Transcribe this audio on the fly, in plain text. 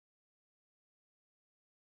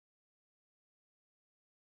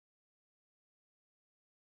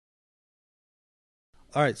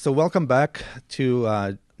All right, so welcome back to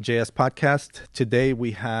JS Podcast. Today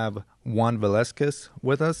we have Juan Velazquez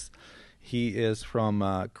with us. He is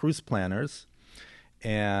from Cruise Planners,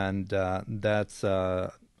 and that's, I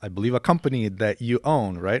believe, a company that you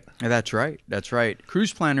own, right? That's right. That's right.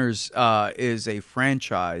 Cruise Planners is a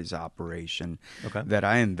franchise operation that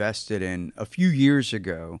I invested in a few years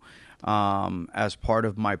ago as part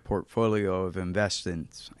of my portfolio of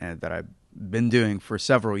investments that I've been doing for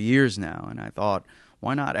several years now. And I thought,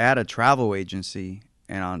 why not add a travel agency?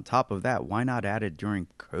 And on top of that, why not add it during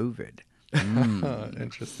COVID?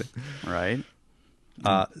 Interesting. Right?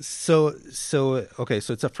 So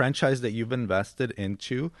it's a franchise that you've invested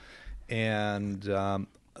into, and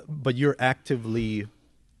but you're actively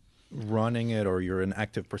running it, or you're an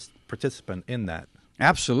active participant in that.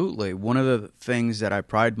 Absolutely. One of the things that I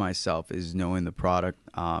pride myself is knowing the product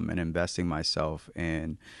and investing myself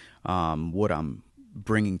in what I'm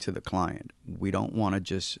bringing to the client. We don't want to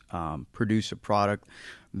just produce a product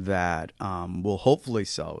that will hopefully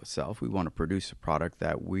sell itself. We want to produce a product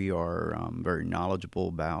that we are very knowledgeable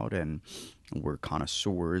about and we're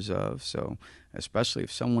connoisseurs of. So especially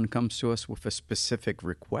if someone comes to us with a specific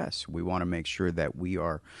request, we want to make sure that we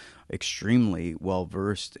are extremely well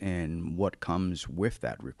versed in what comes with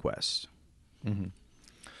that request. Mm-hmm.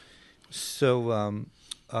 So,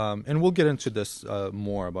 and we'll get into this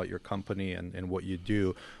more about your company and what you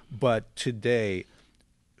do. But today,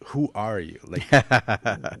 who are you? Like,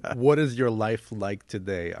 what is your life like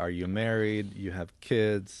today? Are you married? You have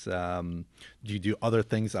kids? Do you do other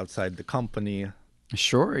things outside the company?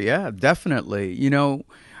 Sure, yeah, definitely. You know,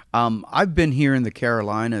 I've been here in the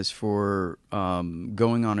Carolinas for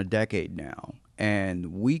going on a decade now.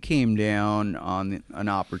 And we came down on an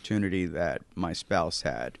opportunity that my spouse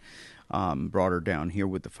had. Brought her down here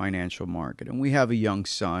with the financial market. And we have a young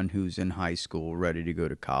son who's in high school, ready to go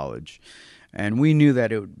to college. And we knew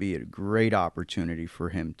that it would be a great opportunity for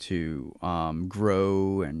him to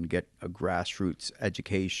grow and get a grassroots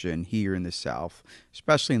education here in the South,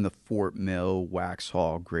 especially in the Fort Mill,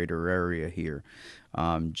 Waxhaw, greater area here.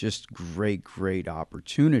 Just great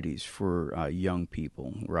opportunities for young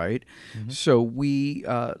people, right? Mm-hmm. So we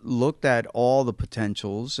looked at all the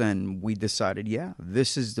potentials and we decided, yeah,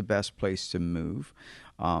 this is the best place to move.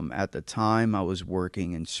 At the time, I was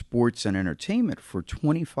working in sports and entertainment for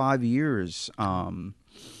 25 years.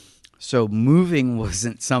 So moving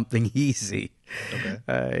wasn't something easy. Okay.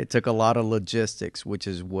 It took a lot of logistics, which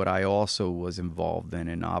is what I also was involved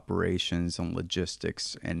in operations and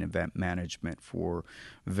logistics and event management for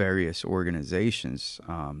various organizations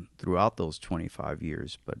throughout those 25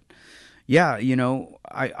 years. But yeah, you know,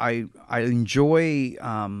 I enjoy,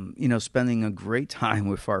 spending a great time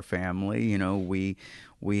with our family. You know,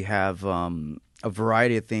 we have a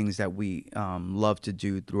variety of things that we love to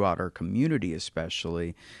do throughout our community,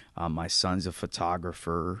 especially. My son's a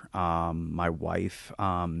photographer. My wife,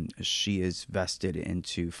 she is vested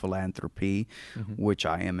into philanthropy, mm-hmm. which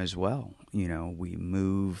I am as well. You know,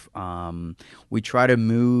 we try to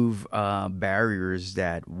move barriers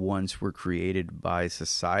that once were created by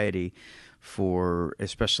society for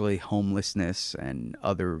especially homelessness and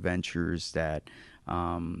other ventures that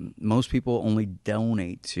most people only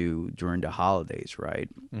donate to during the holidays, right?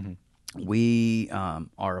 Mm-hmm. We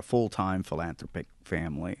are a full-time philanthropic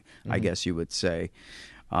family, mm-hmm. I guess you would say,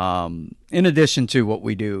 in addition to what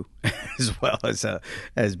we do as well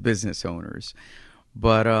as business owners.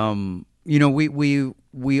 But you know,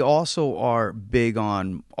 we also are big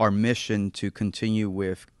on our mission to continue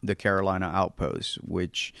with the Carolina Outpost,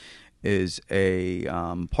 which is a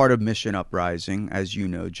part of Mission Uprising, as you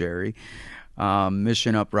know, Jerry.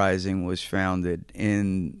 Mission Uprising was founded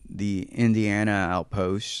in the Indiana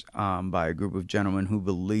Outpost by a group of gentlemen who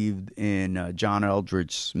believed in John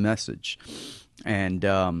Eldredge's message, and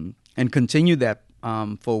continued that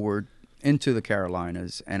forward into the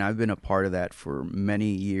Carolinas. And I've been a part of that for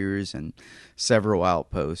many years and several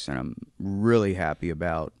outposts, and I'm really happy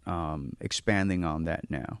about expanding on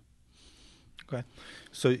that now. Okay.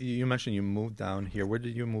 So you mentioned you moved down here. Where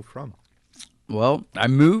did you move from? Well, I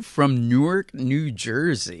moved from Newark, New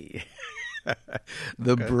Jersey.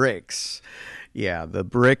 The Bricks. Yeah, the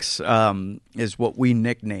Bricks is what we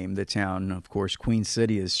nicknamed the town. Of course, Queen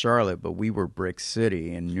City is Charlotte, but we were Brick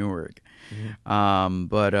City in Newark. Mm-hmm.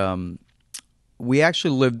 But we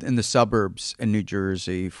actually lived in the suburbs in New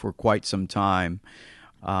Jersey for quite some time.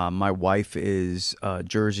 My wife is a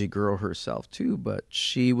Jersey girl herself, too, but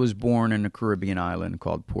she was born in a Caribbean island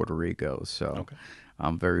called Puerto Rico. So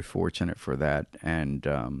I'm very fortunate for that.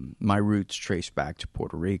 And my roots trace back to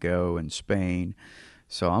Puerto Rico and Spain.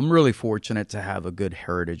 So I'm really fortunate to have a good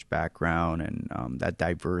heritage background and that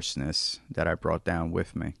diverseness that I brought down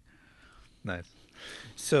with me. Nice.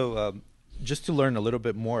 So, just to learn a little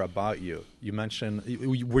bit more about you, you mentioned,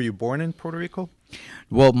 were you born in Puerto Rico?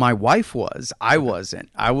 Well, my wife was. I wasn't.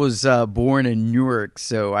 I was born in Newark,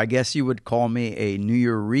 so I guess you would call me a New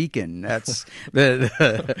Yorican. That's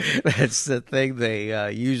that's the thing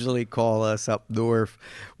they usually call us up north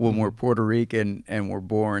when we're Puerto Rican and we're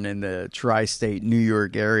born in the tri-state New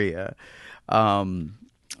York area.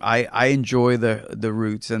 I enjoy the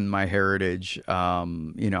roots and my heritage.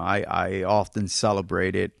 I often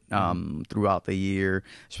celebrate it throughout the year,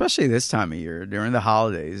 especially this time of year during the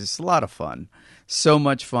holidays. It's a lot of fun. So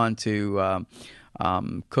much fun to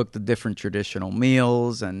cook the different traditional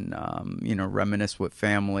meals and reminisce with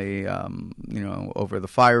family. Over the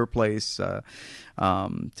fireplace,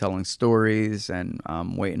 telling stories and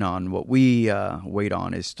waiting on what we wait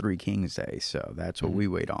on is Three Kings Day. So that's what we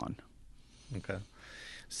wait on. Okay.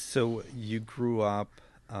 So you grew up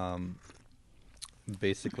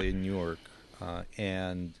basically in New York,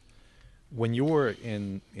 and when you were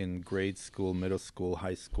in grade school, middle school,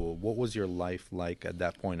 high school, what was your life like at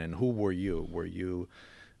that point, and who were you? Were you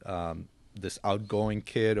this outgoing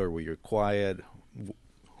kid, or were you quiet?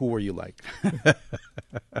 Who were you like?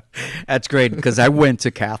 That's great because I went to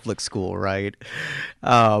Catholic school, right?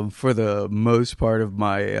 For the most part of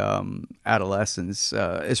my adolescence,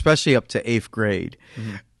 especially up to 8th grade.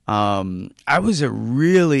 I was a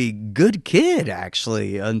really good kid,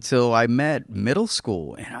 actually, until I met middle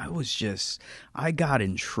school. And I got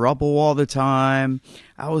in trouble all the time.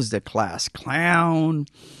 I was the class clown.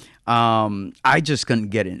 I just couldn't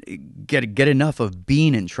get enough of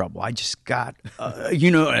being in trouble. I just got, an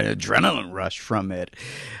adrenaline rush from it.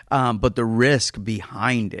 But the risk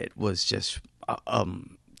behind it was just,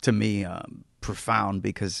 to me, profound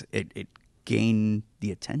because it gained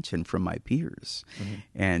the attention from my peers.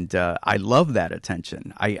 And I love that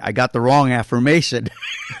attention. I got the wrong affirmation.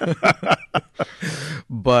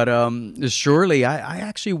 But surely I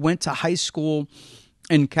actually went to high school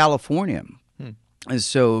in California. And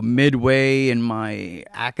so midway in my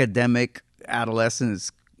academic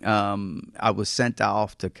adolescence, I was sent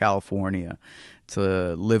off to California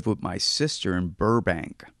to live with my sister in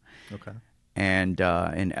Burbank. Okay. And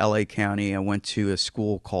in LA County, I went to a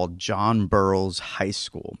school called John Burroughs High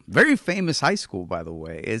School. Very famous high school, by the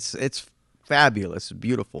way. It's fabulous,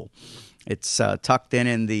 beautiful. It's tucked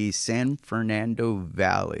in the San Fernando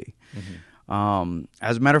Valley.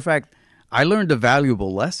 As a matter of fact, I learned a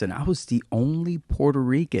valuable lesson. I was the only Puerto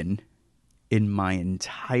Rican in my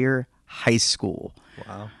entire high school.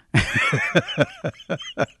 Wow.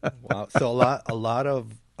 Wow. So a lot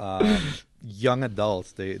of young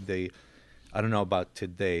adults, they I don't know about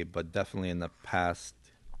today, but definitely in the past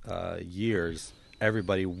years,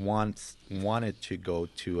 everybody wanted to go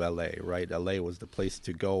to LA, right? LA was the place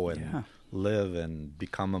to go and live and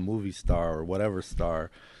become a movie star or whatever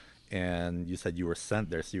star. And you said you were sent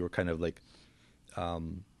there, so you were kind of like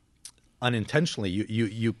unintentionally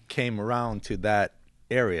you came around to that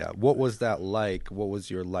area. What was that like? What was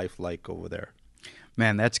your life like over there?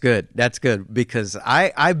 Man, that's good. That's good because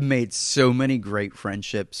I've made so many great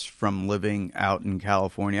friendships from living out in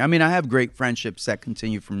California. I mean, I have great friendships that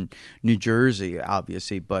continue from New Jersey,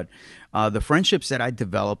 obviously, but the friendships that I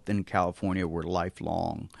developed in California were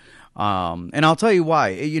lifelong. And I'll tell you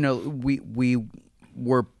why. You know, we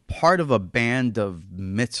were part of a band of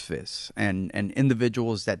misfits and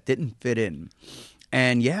individuals that didn't fit in.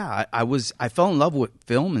 And yeah, I fell in love with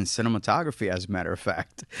film and cinematography, as a matter of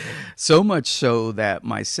fact. So much so that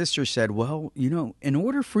my sister said, well, you know, in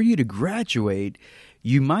order for you to graduate,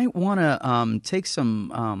 you might want to take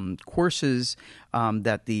some courses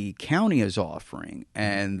that the county is offering.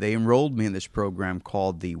 And they enrolled me in this program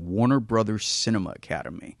called the Warner Brothers Cinema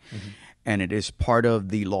Academy. And it is part of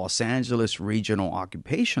the Los Angeles Regional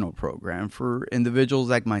Occupational Program for individuals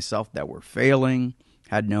like myself that were failing,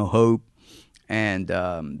 had no hope. And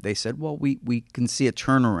they said, well, we can see a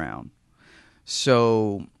turnaround.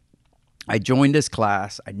 So I joined this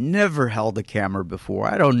class. I never held a camera before.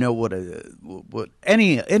 I don't know what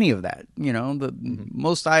any of that. You know, the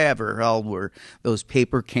most I ever held were those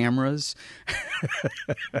paper cameras.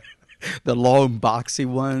 The long, boxy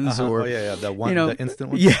ones, or the instant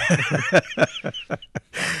ones. Yeah,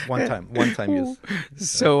 one time use.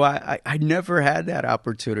 So I never had that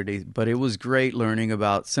opportunity, but it was great learning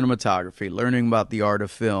about cinematography, learning about the art of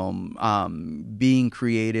film, being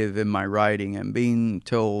creative in my writing, and being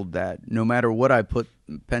told that no matter what I put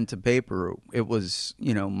pen to paper, it was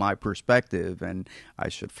my perspective, and I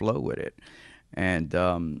should flow with it. And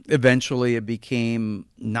eventually it became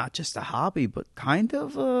not just a hobby, but kind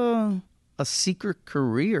of a secret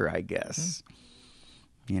career, I guess.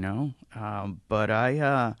 But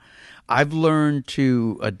I've learned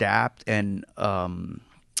to adapt and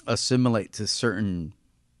assimilate to certain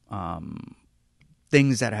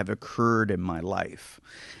things that have occurred in my life.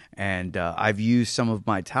 And I've used some of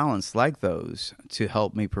my talents like those to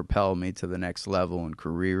help me propel me to the next level in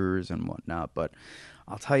careers and whatnot. But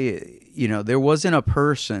I'll tell you, there wasn't a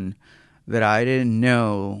person that I didn't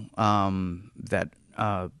know that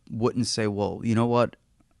wouldn't say, well, you know what?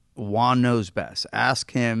 Juan knows best.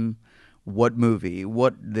 Ask him what movie,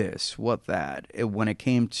 what this, what that. When it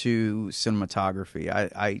came to cinematography,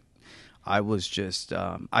 I was just,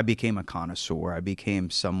 I became a connoisseur. I became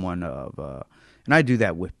someone of, and I do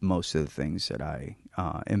that with most of the things that I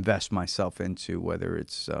invest myself into, whether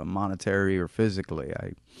it's monetary or physically.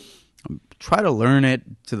 I try to learn it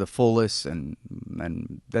to the fullest and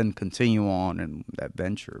then continue on in that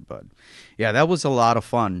venture. But yeah, that was a lot of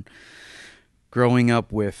fun. Growing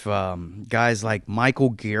up with guys like Michael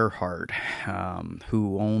Gerhardt,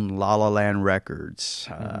 who owned La La Land Records,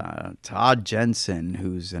 Todd Jensen,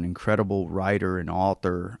 who's an incredible writer and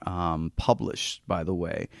author, published, by the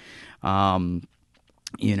way,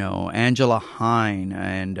 Angela Hine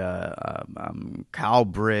and Kyle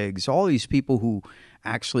Briggs, all these people who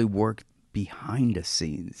actually work behind the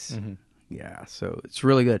scenes. Mm-hmm. Yeah, so it's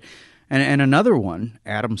really good. And another one,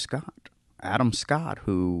 Adam Scott,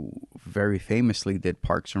 who very famously did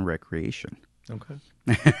Parks and Recreation. Okay.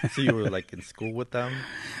 So you were like in school with them?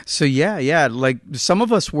 So yeah. Like some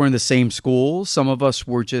of us were in the same school. Some of us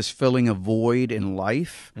were just filling a void in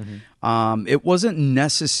life. Mm-hmm. It wasn't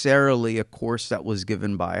necessarily a course that was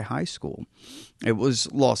given by a high school. It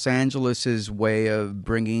was Los Angeles's way of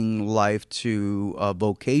bringing life to a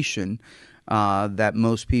vocation that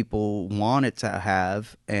most people wanted to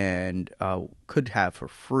have and could have for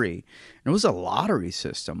free. And it was a lottery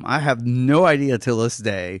system. I have no idea till this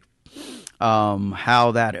day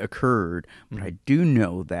how that occurred, but I do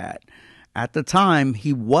know that at the time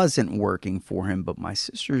he wasn't working for him, but my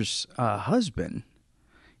sister's husband,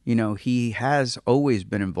 he has always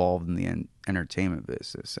been involved in the entertainment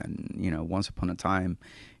business. And, once upon a time,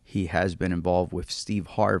 he has been involved with Steve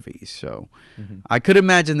Harvey. So I could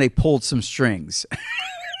imagine they pulled some strings.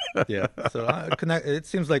 Yeah. So it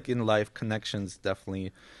seems like in life, connections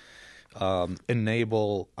definitely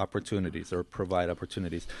enable opportunities or provide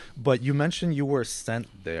opportunities. But you mentioned you were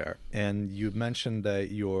sent there, and you mentioned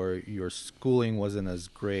that your schooling wasn't as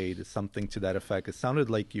great, something to that effect. It sounded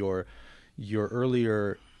like your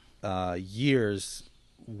earlier years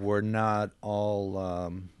were not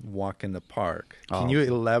all walk in the park. Can you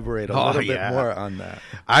elaborate a little bit more on that?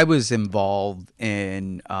 I was involved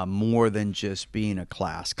in more than just being a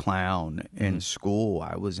class clown in school.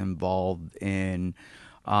 I was involved in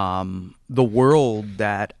the world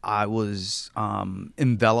that I was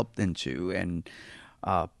enveloped into and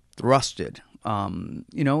thrusted.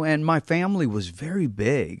 And my family was very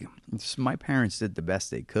big. My parents did the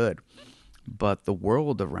best they could. But the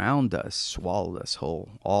world around us swallowed us whole,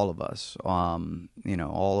 all of us. All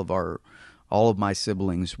of my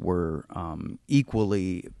siblings were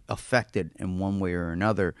equally affected in one way or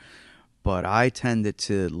another. But I tended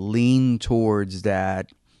to lean towards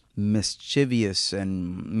that mischievous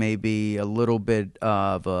and maybe a little bit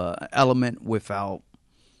of a element without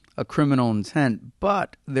a criminal intent.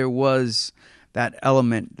 But there was that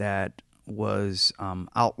element that was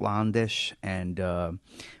outlandish and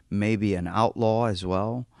maybe an outlaw as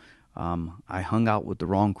well. I hung out with the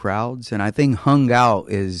wrong crowds, and I think hung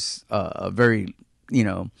out is a very,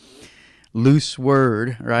 loose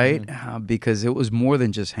word, right? Because it was more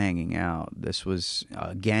than just hanging out. This was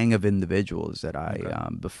a gang of individuals that I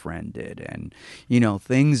befriended and,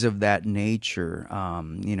 things of that nature,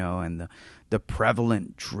 and the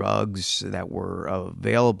prevalent drugs that were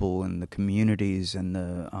available in the communities and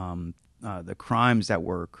the crimes that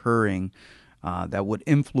were occurring that would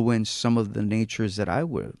influence some of the natures that I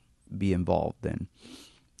would be involved in.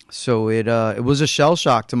 So it was a shell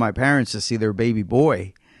shock to my parents to see their baby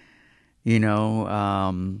boy,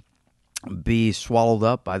 be swallowed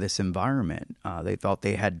up by this environment. They thought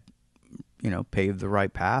they had, paved the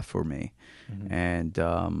right path for me. And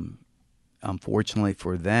unfortunately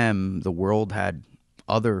for them, the world had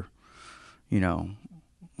other,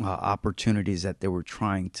 opportunities that they were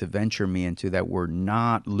trying to venture me into that were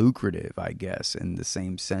not lucrative, I guess, in the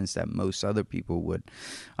same sense that most other people would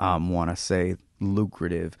want to say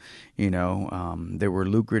lucrative. They were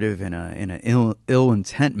lucrative in an ill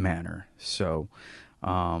intent manner. So,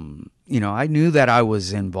 I knew that I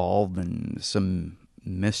was involved in some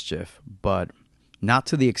mischief, but not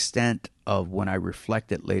to the extent of when I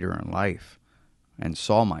reflected later in life and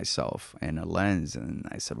saw myself in a lens, and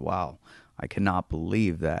I said, wow, I cannot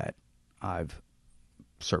believe that I've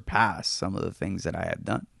surpassed some of the things that I had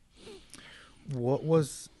done. What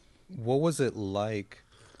was it like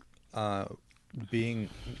being?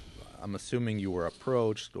 I'm assuming you were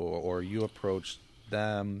approached, or you approached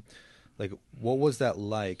them. Like, what was that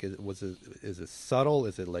like? Is it subtle?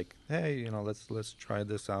 Is it like, hey, let's try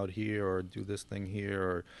this out here, or do this thing here,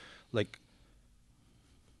 or like,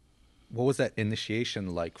 what was that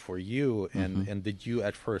initiation like for you? And did you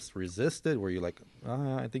at first resist it? Were you like,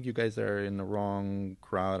 I think you guys are in the wrong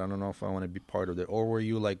crowd. I don't know if I want to be part of it. Or were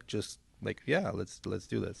you like, just like, yeah, let's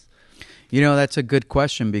do this? That's a good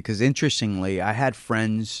question, because interestingly, I had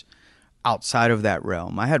friends outside of that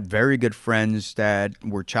realm. I had very good friends that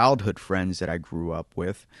were childhood friends that I grew up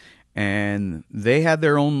with, and they had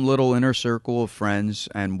their own little inner circle of friends,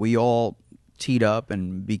 and we all teed up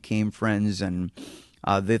and became friends and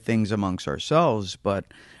did things amongst ourselves, but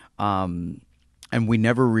and we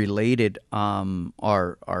never related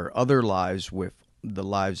our other lives with the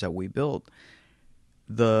lives that we built.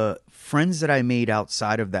 The friends that I made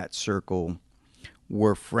outside of that circle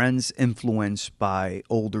were friends influenced by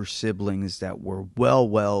older siblings that were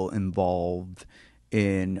well involved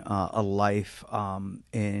in a life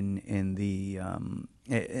in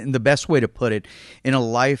the best way to put it, in a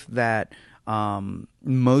life that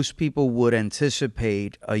most people would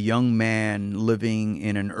anticipate a young man living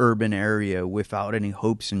in an urban area without any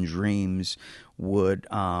hopes and dreams would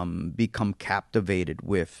become captivated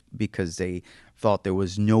with, because they thought there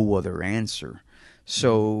was no other answer.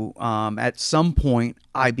 So at some point,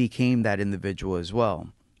 I became that individual as well,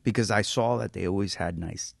 because I saw that they always had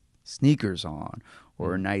nice sneakers on,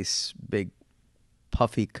 or a nice big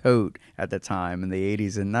puffy coat at the time in the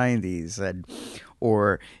 80s and 90s,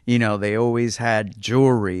 or they always had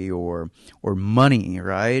jewelry or money,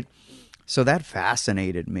 right? So that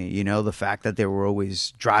fascinated me, the fact that they were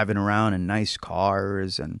always driving around in nice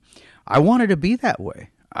cars, and I wanted to be that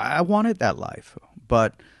way. I wanted that life,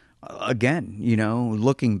 but again,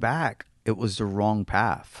 looking back, it was the wrong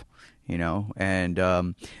path, and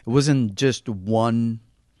it wasn't just one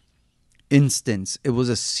instance. It was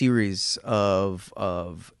a series of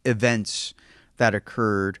events that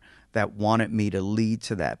occurred that wanted me to lead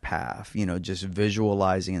to that path, just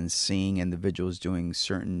visualizing and seeing individuals doing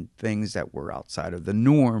certain things that were outside of the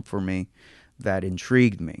norm for me that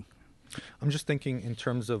intrigued me. I'm just thinking in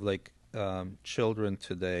terms of like children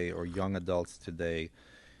today or young adults today.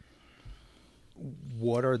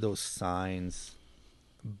 What are those signs,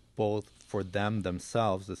 both for them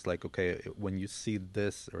themselves? It's like, okay, when you see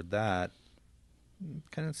this or that,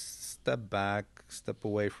 kind of step back, step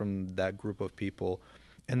away from that group of people.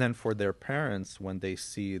 And then for their parents, when they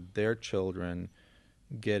see their children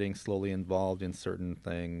getting slowly involved in certain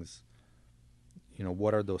things,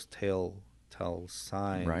 what are those telltale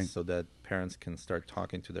signs, right, so that parents can start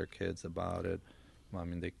talking to their kids about it? I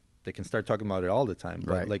mean, they can start talking about it all the time,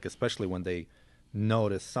 but right, like especially when they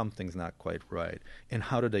notice something's not quite right. And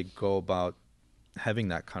how do they go about having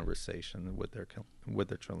that conversation with their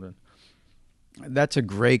children? That's a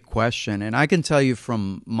great question, and I can tell you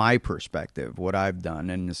from my perspective what I've done,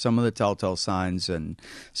 and some of the telltale signs and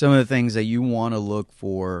some of the things that you want to look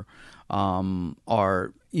for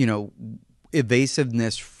are,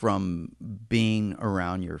 evasiveness from being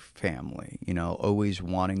around your family, always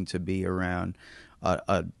wanting to be around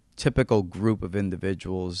a typical group of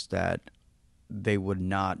individuals that they would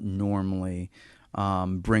not normally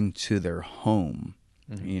bring to their home.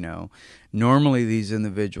 Mm-hmm. Normally these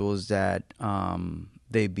individuals that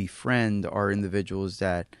they befriend are individuals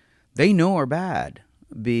that they know are bad,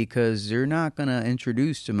 because they're not going to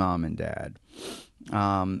introduce to mom and dad.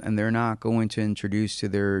 And they're not going to introduce to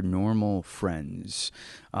their normal friends.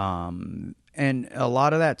 And a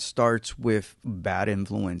lot of that starts with bad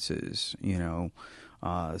influences.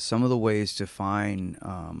 Some of the ways to find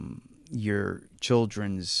your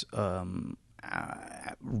children's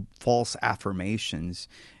false affirmations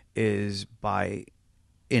is by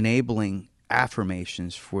enabling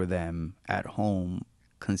affirmations for them at home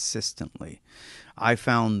consistently. I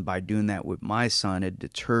found by doing that with my son, it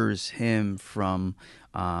deters him from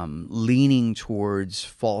leaning towards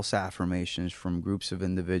false affirmations from groups of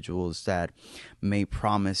individuals that may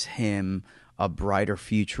promise him a brighter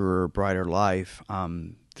future or a brighter life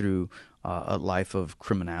through a life of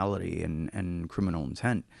criminality and criminal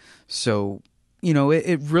intent. So,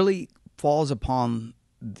 it really falls upon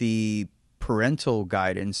the parental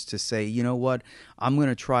guidance to say, you know what, I'm going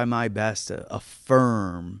to try my best to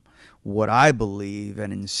affirm what I believe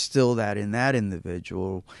and instill that in that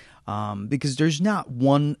individual because there's not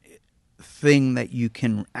one thing that you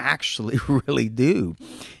can actually really do.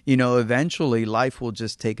 Eventually life will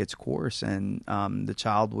just take its course, and the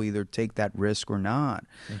child will either take that risk or not.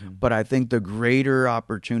 But I think the greater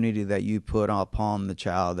opportunity that you put upon the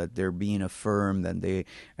child, that they're being affirmed, and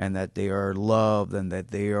that they are loved, and that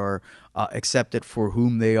they are accepted for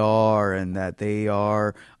whom they are, and that they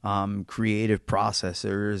are creative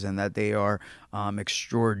processors, and that they are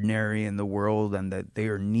extraordinary in the world, and that they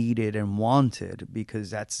are needed and wanted, because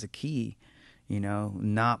that's the key,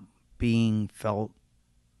 not being felt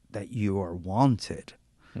that you are wanted,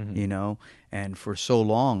 and for so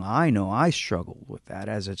long, I know I struggled with that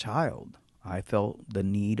as a child. I felt the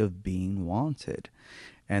need of being wanted.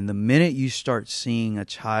 And the minute you start seeing a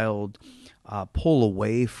child pull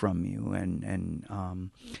away from you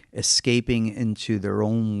and escaping into their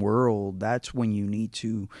own world, that's when you need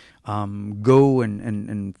to go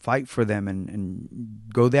and fight for them and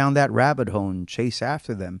go down that rabbit hole and chase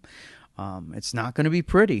after them. It's not going to be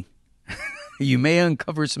pretty. You may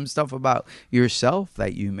uncover some stuff about yourself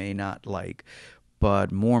that you may not like,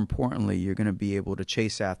 but more importantly, you're going to be able to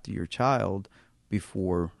chase after your child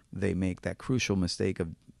before they make that crucial mistake of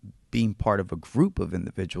being part of a group of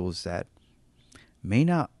individuals that may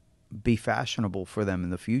not be fashionable for them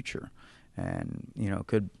in the future, and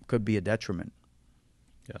could be a detriment.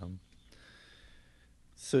 Yeah.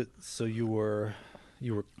 So you were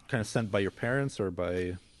kind of sent by your parents or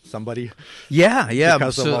by somebody? Yeah.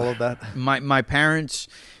 Because of all of that. My parents,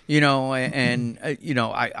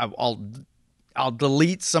 I'll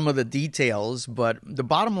delete some of the details, but the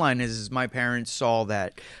bottom line is my parents saw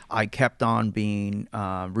that I kept on being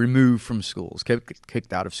removed from schools,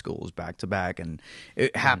 kicked out of schools back to back, and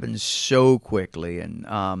it happened so quickly,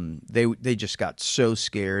 and they just got so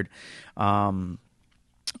scared.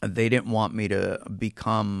 They didn't want me to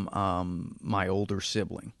become my older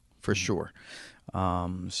sibling, for sure.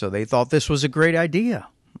 So they thought this was a great idea.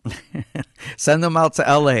 Send them out to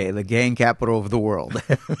LA, the gang capital of the world.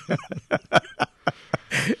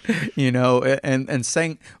 And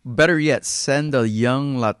saying, better yet, send a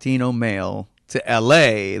young Latino male to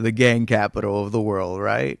LA, the gang capital of the world,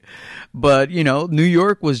 right? But, New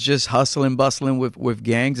York was just hustling, bustling with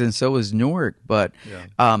gangs, and so was Newark. But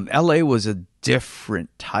LA was a different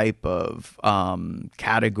type of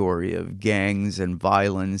category of gangs and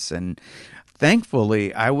violence, and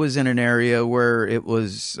thankfully, I was in an area where it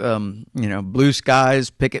was, blue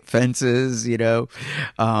skies, picket fences,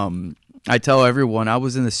 I tell everyone I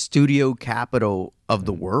was in the studio capital of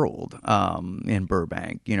the world in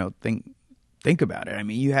Burbank. Think about it. I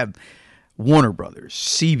mean, you have Warner Brothers,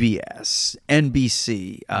 CBS,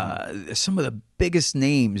 NBC, some of the biggest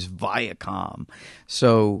names, Viacom.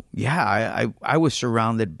 So, yeah, I was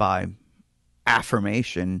surrounded by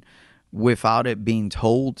affirmation without it being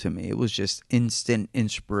told to me. It was just instant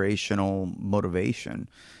inspirational motivation,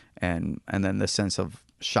 and then the sense of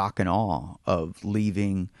shock and awe of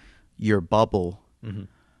leaving your bubble,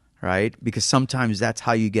 right? Because sometimes that's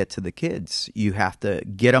how you get to the kids. You have to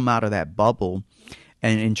get them out of that bubble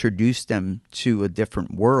and introduce them to a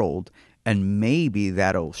different world, and maybe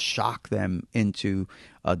that'll shock them into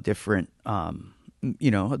a different, a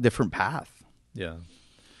different path. Yeah.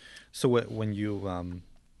 So when you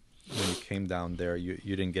came down there, you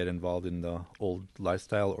didn't get involved in the old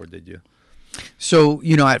lifestyle, or did you? So,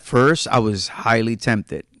 at first I was highly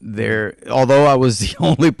tempted. Although I was the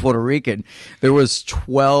only Puerto Rican, there was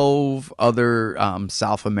 12 other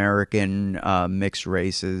South American mixed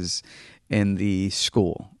races in the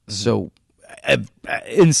school. So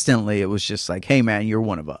instantly it was just like, hey man, you're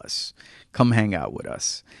one of us. Come hang out with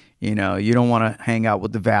us. You don't want to hang out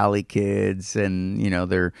with the Valley kids, and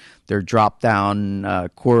they're drop down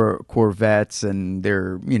Corvettes, and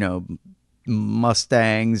they're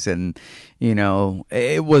Mustangs, and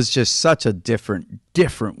it was just such a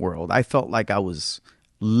different world. I felt like I was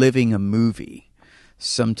living a movie,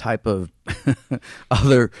 some type of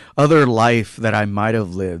other life that I might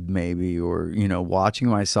have lived, maybe, or watching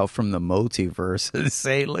myself from the multiverse and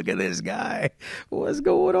say, look at this guy, what's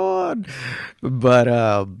going on?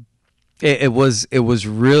 But it was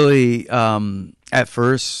really at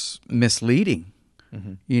first misleading.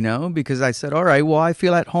 Because I said, all right, well, I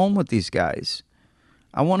feel at home with these guys.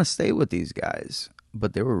 I want to stay with these guys.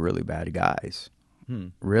 But they were really bad guys.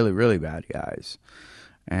 Really, really bad guys.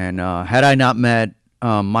 And had I not met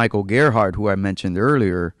Michael Gerhardt, who I mentioned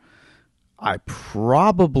earlier, I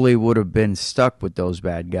probably would have been stuck with those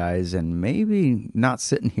bad guys and maybe not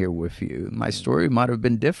sitting here with you. My story might have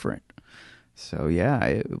been different. So yeah,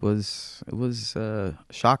 it was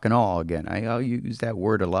shock and awe again. I'll use that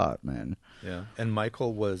word a lot, man. Yeah, and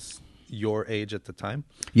Michael was your age at the time?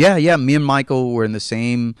 Yeah. Me and Michael were in the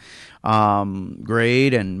same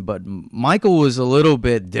grade, but Michael was a little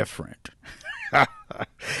bit different.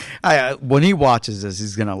 When he watches this,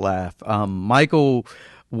 he's gonna laugh. Michael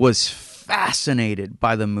was fascinated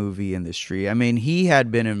by the movie industry. I mean, he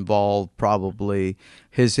had been involved probably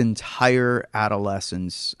his entire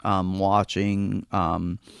adolescence, watching,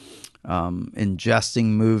 ingesting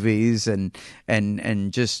movies,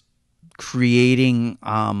 and just creating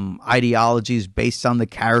ideologies based on the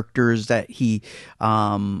characters that he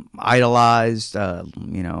idolized.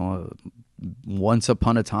 Once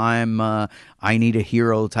upon a time, I Need a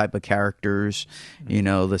Hero type of characters,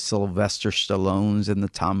 the Sylvester Stallones and the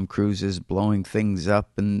Tom Cruises blowing things up,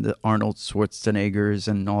 and the Arnold Schwarzeneggers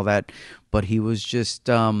and all that. But he was just,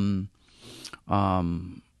 I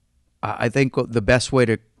think the best way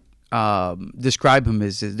to describe him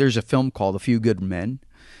is there's a film called A Few Good Men.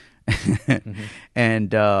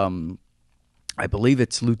 And I believe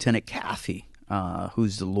it's Lieutenant Cathy,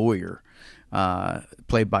 who's the lawyer,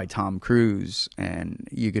 played by Tom Cruise. And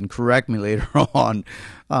you can correct me later on,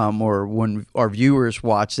 or when our viewers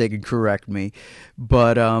watch, they can correct me.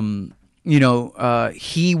 But,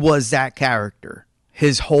 he was that character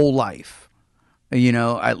his whole life,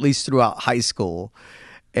 at least throughout high school.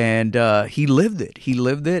 And he lived it. He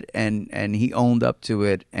lived it, and he owned up to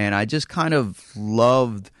it. And I just kind of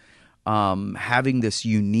loved having this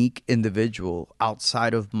unique individual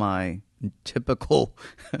outside of my typical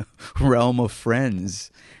realm of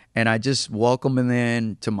friends. And I just welcomed him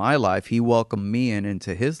into my life. He welcomed me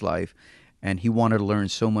into his life. And he wanted to learn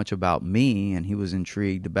so much about me. And he was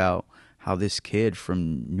intrigued about how this kid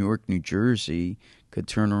from Newark, New Jersey could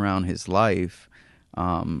turn around his life.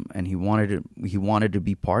 And he wanted to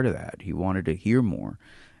be part of that. He wanted to hear more.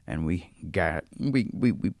 And we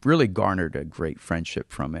really garnered a great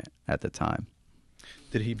friendship from it at the time.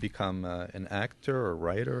 Did he become an actor or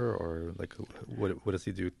writer, or like what does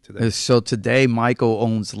he do today? So today, Michael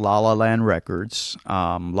owns La La Land Records.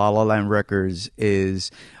 La La Land Records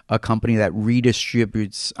is a company that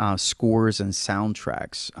redistributes scores and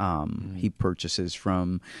soundtracks. He purchases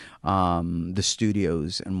from the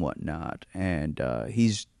studios and whatnot, and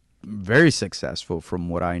he's very successful from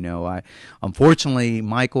what I know. Unfortunately,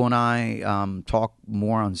 Michael and I talk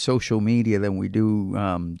more on social media than we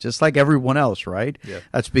do, just like everyone else, right? Yeah.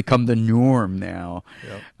 That's become the norm now.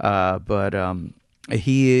 Yep. But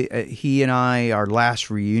he and I, our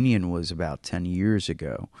last reunion was about 10 years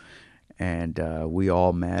ago. And we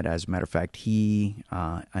all met. As a matter of fact, he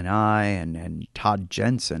and I and Todd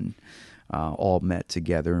Jensen all met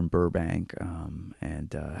together in Burbank,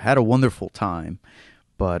 and had a wonderful time.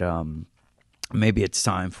 But maybe it's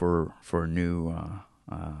time for a new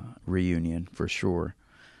reunion for sure.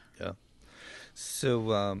 Yeah.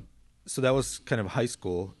 So that was kind of high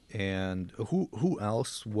school, and who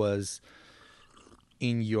else was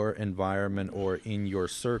in your environment or in your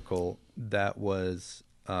circle that was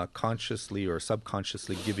consciously or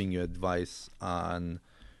subconsciously giving you advice on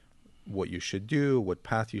what you should do, what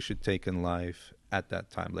path you should take in life at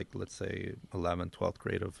that time, like let's say 11th, 12th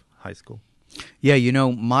grade of high school? Yeah,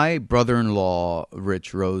 my brother-in-law,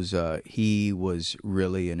 Rich Rosa, he was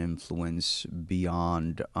really an influence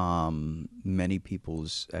beyond many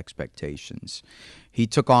people's expectations. He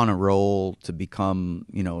took on a role to become,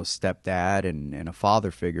 a stepdad and a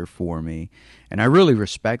father figure for me, and I really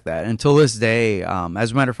respect that. Until this day,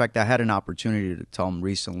 as a matter of fact, I had an opportunity to tell him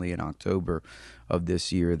recently in October of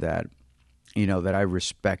this year that, that I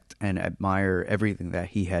respect and admire everything that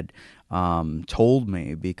he had told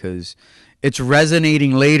me, because it's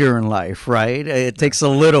resonating later in life, right? It takes a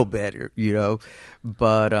little bit,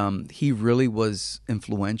 but he really was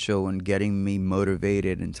influential in getting me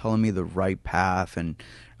motivated and telling me the right path, and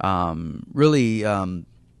really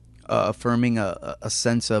affirming a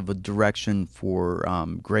sense of a direction for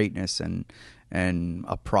greatness and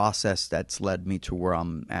a process that's led me to where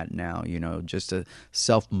I'm at now, just a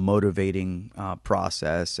self-motivating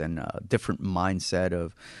process and a different mindset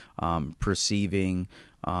of perceiving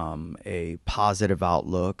a positive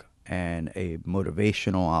outlook and a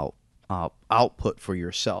motivational output for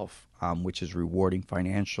yourself, which is rewarding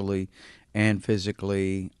financially and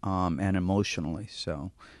physically and emotionally.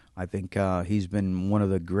 So I think he's been one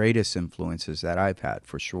of the greatest influences that I've had,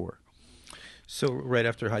 for sure. So right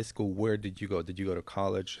after high school, where did you go? Did you go to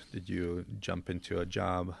college? Did you jump into a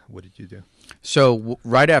job? What did you do? So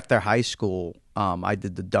right after high school, I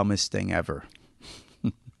did the dumbest thing ever.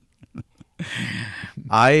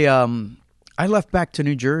 I left back to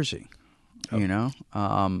New Jersey.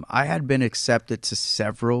 I had been accepted to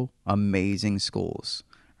several amazing schools.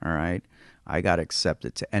 All right, I got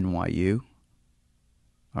accepted to NYU,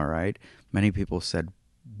 All right. Many people said,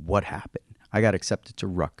 what happened? I got accepted to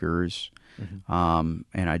Rutgers, and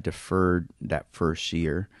I deferred that first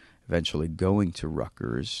year, eventually going to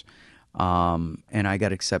Rutgers. And I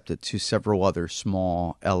got accepted to several other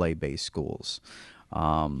small LA-based schools.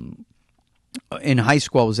 In high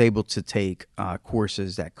school, I was able to take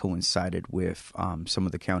courses that coincided with some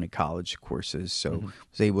of the county college courses, so I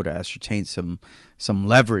was able to ascertain some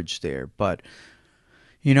leverage there. But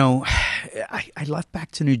I left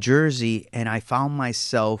back to New Jersey, and I found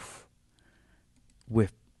myself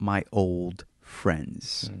with my old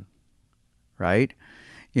friends, right?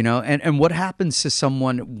 And what happens to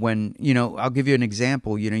someone when, I'll give you an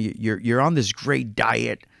example. You're on this great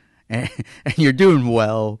diet, and you're doing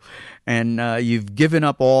well, and you've given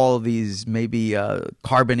up all these maybe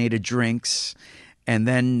carbonated drinks, and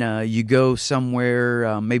then you go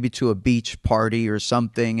somewhere, maybe to a beach party or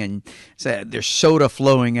something, and there's soda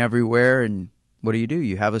flowing everywhere, and what do?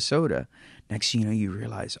 You have a soda. Next thing you know, you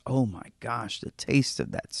realize, oh my gosh, the taste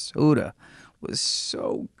of that soda was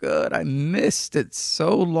so good. I missed it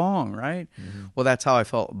so long, right? Well, that's how I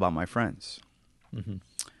felt about my friends.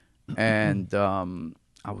 And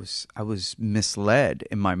I was misled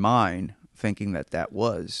in my mind, thinking that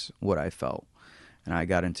was what I felt. And I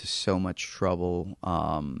got into so much trouble.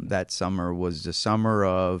 That summer was the summer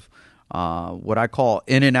of what I call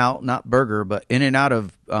in and out, not burger, but in and out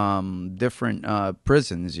of different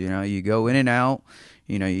prisons. You go in and out,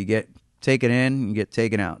 you get taken in, you get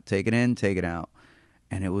taken out, taken in, taken out.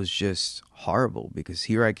 And it was just horrible because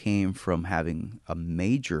here I came from having a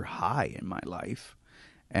major high in my life,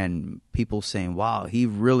 and people saying, wow, he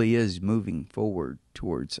really is moving forward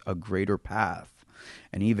towards a greater path.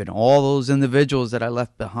 And even all those individuals that I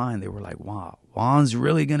left behind, they were like, wow, Juan's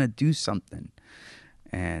really going to do something.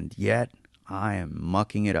 And yet I am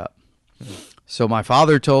mucking it up. So my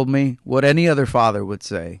father told me what any other father would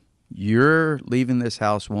say: you're leaving this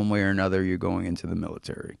house one way or another. You're going into the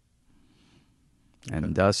military.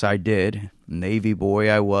 And thus I did. Navy boy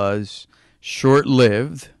I was.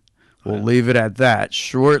 Short-lived. We'll leave it at that.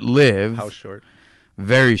 Short-lived. How short?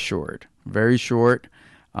 Very short. Very short.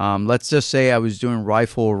 Let's just say I was doing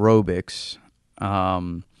rifle aerobics.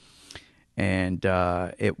 And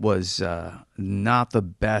it was not the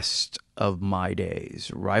best of my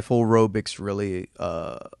days. Rifle aerobics really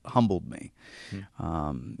humbled me.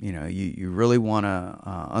 You really want to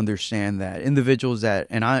understand that individuals that,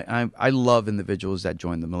 and I love individuals that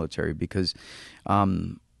join the military because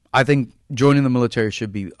I think joining the military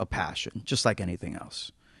should be a passion, just like anything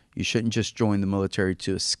else. You shouldn't just join the military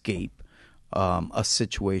to escape a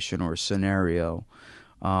situation or a scenario.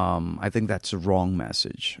 I think that's a wrong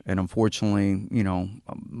message. And unfortunately,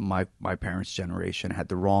 my parents' generation had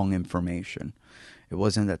the wrong information. It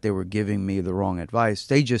wasn't that they were giving me the wrong advice.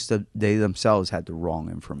 They themselves had the wrong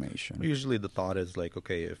information. Usually the thought is like,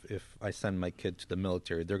 okay, if I send my kid to the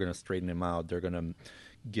military, they're going to straighten him out. They're going to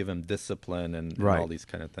give him discipline and all these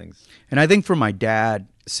kind of things. And I think for my dad,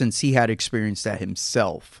 since he had experienced that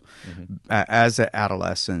himself as an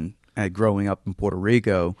adolescent, growing up in Puerto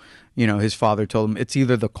Rico, his father told him it's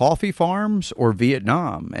either the coffee farms or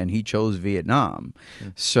Vietnam, and he chose Vietnam.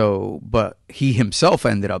 So, but he himself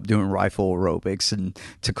ended up doing rifle aerobics in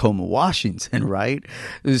Tacoma, Washington, right?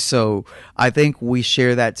 So I think we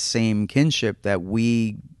share that same kinship that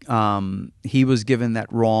he was given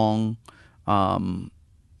that wrong,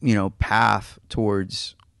 path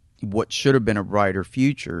towards what should have been a brighter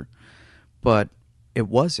future, but it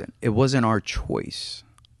wasn't. It wasn't our choice.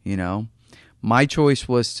 My choice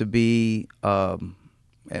was to be, in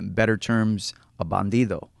better terms, a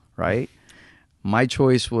bandido, right? My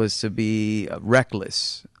choice was to be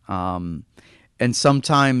reckless. And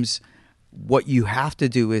sometimes what you have to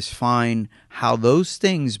do is find how those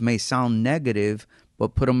things may sound negative,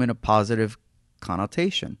 but put them in a positive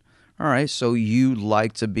connotation. All right, so you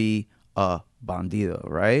like to be a bandido,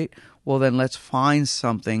 right? Well, then let's find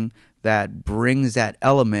something that brings that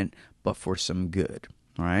element, but for some good.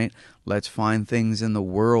 All right, let's find things in the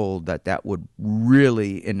world that would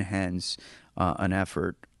really enhance an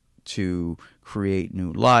effort to create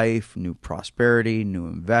new life, new prosperity, new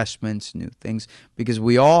investments, new things, because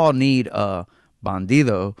we all need a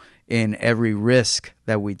bandido in every risk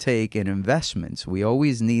that we take in investments. We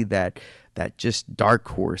always need that just dark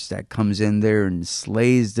horse that comes in there and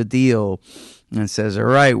slays the deal and says, all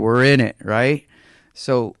right, we're in it, right?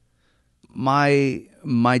 So my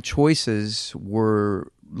choices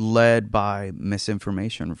were led by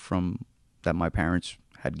misinformation from that my parents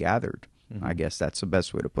had gathered. I guess that's the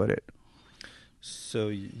best way to put it. So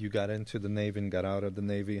you got into the Navy and got out of the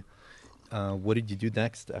Navy. What did you do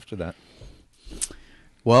next after that?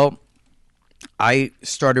 Well, I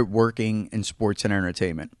started working in sports and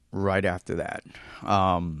entertainment right after that.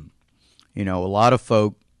 A lot of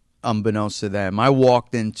folk, unbeknownst to them, I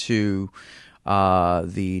walked into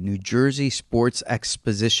the New Jersey Sports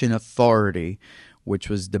Exposition Authority, which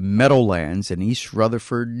was the Meadowlands in East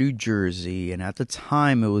Rutherford, New Jersey. And at the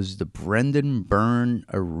time, it was the Brendan Byrne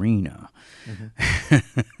Arena.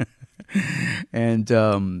 Mm-hmm. And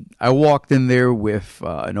I walked in there with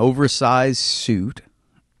an oversized suit,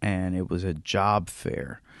 and it was a job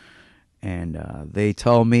fair. And they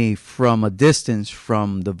tell me from a distance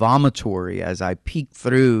from the vomitory as I peeked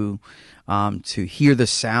through to hear the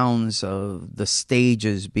sounds of the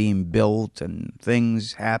stages being built and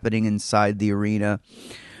things happening inside the arena.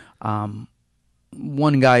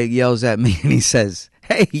 One guy yells at me and he says,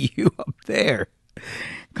 "Hey, you up there,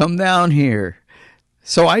 come down here."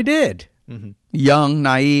 So I did. Mm-hmm. Young,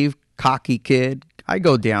 naive, cocky kid. I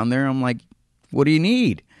go down there. I'm like, "What do you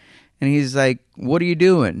need?" And he's like, "What are you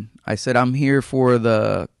doing?" I said, "I'm here for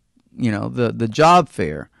the job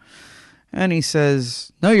fair." And he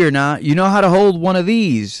says, "No, you're not. You know how to hold one of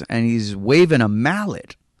these." And he's waving a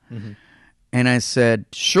mallet. Mm-hmm. And I said,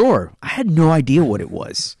 "Sure." I had no idea what it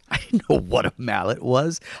was. I didn't know what a mallet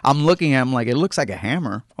was. I'm looking at him like, it looks like a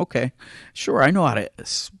hammer. Okay, sure, I know how to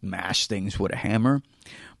smash things with a hammer.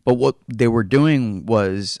 But what they were doing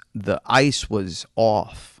was the ice was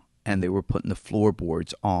off, and they were putting the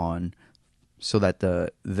floorboards on so that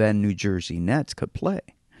the then New Jersey Nets could play.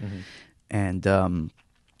 Mm-hmm. And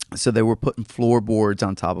so they were putting floorboards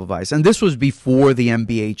on top of ice. And this was before the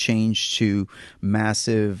NBA changed to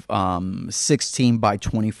massive 16 by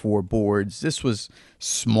 24 boards. This was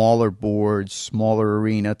smaller boards, smaller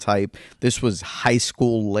arena type. This was high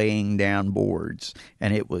school laying down boards.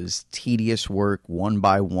 And it was tedious work, one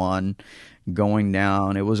by one, going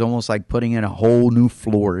down. It was almost like putting in a whole new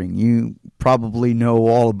flooring. You probably know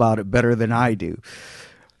all about it better than I do.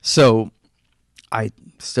 So I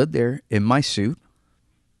stood there in my suit,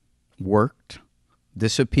 worked,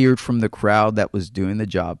 disappeared from the crowd that was doing the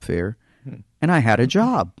job fair, and I had a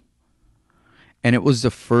job. And it was the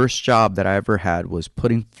first job that I ever had, was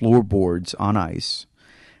putting floorboards on ice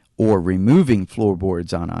or removing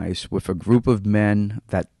floorboards on ice with a group of men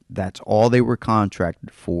that's all they were contracted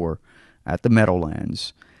for at the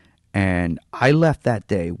Meadowlands. And I left that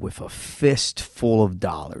day with a fist full of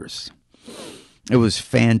dollars. It was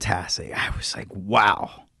fantastic. I was like,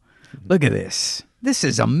 wow, look at this. This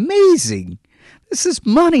is amazing. This is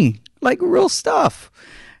money, like real stuff.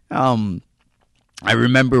 I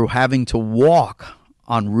remember having to walk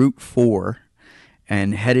on Route 4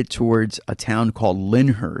 and headed towards a town called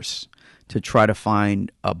Lyndhurst to try to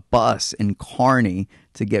find a bus in Kearney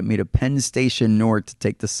to get me to Penn Station North to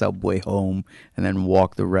take the subway home and then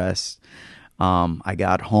walk the rest. I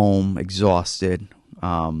got home exhausted.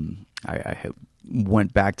 I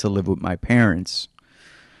went back to live with my parents.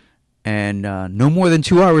 And no more than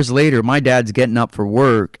 2 hours later, my dad's getting up for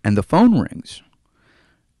work, and the phone rings.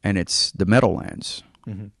 And it's the Meadowlands.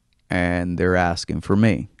 Mm-hmm. And they're asking for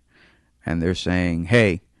me. And they're saying,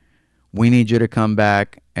 "Hey, we need you to come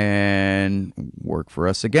back and work for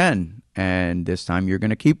us again. And this time you're going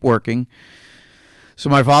to keep working." So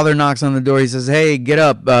my father knocks on the door. He says, "Hey, get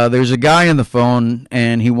up. There's a guy on the phone,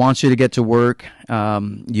 and he wants you to get to work.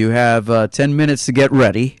 You have 10 minutes to get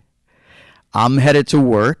ready. I'm headed to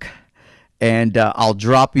work. And I'll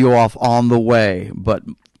drop you off on the way." But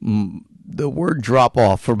the word drop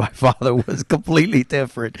off for my father was completely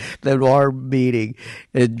different than our meeting.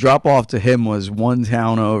 Drop off to him was one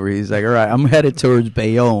town over. He's like, "All right, I'm headed towards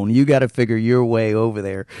Bayonne. You got to figure your way over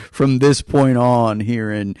there from this point on here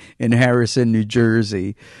in Harrison, New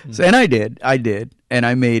Jersey." Mm-hmm. So, and I did. And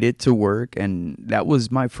I made it to work. And that was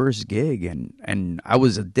my first gig. And I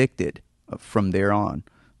was addicted from there on.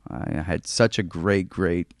 I had such a great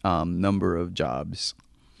number of jobs.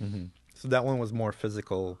 Mm-hmm. So that one was more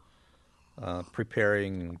physical,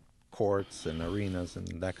 preparing courts and arenas and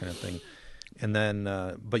that kind of thing. And then,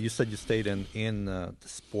 but you said you stayed in the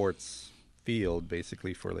sports field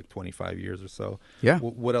basically for like 25 years or so. Yeah.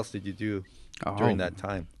 What else did you do during that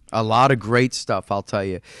time? A lot of great stuff, I'll tell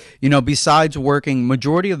you. Besides working,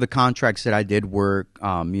 majority of the contracts that I did work,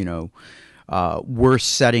 we're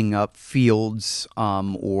setting up fields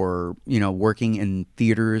or working in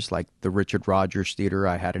theaters like the Richard Rodgers Theater.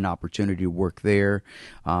 I had an opportunity to work there.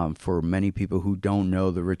 For many people who don't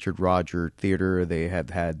know the Richard Rodgers Theater, they have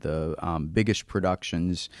had the biggest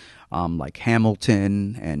productions like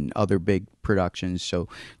Hamilton and other big productions. So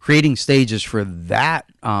creating stages for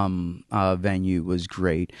that venue was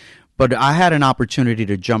great. But I had an opportunity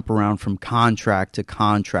to jump around from contract to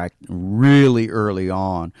contract really early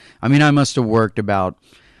on. I mean, I must have worked about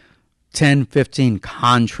 10, 15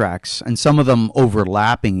 contracts, and some of them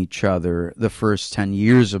overlapping each other the first 10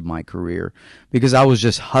 years of my career, because I was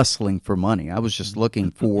just hustling for money. I was just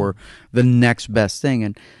looking for the next best thing.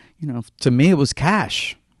 And, to me, it was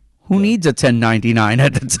cash. Who needs a 1099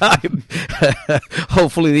 at the time?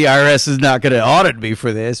 Hopefully the IRS is not going to audit me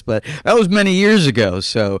for this, but that was many years ago.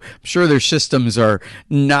 So I'm sure their systems are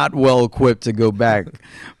not well equipped to go back.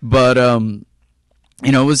 But,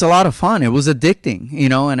 it was a lot of fun. It was addicting,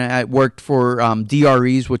 and I worked for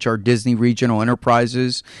DREs, which are Disney Regional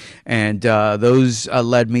Enterprises, and those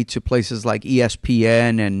led me to places like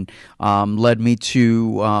ESPN and led me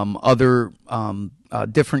to other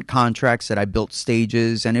different contracts that I built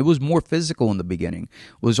stages, and it was more physical in the beginning.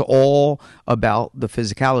 It was all about the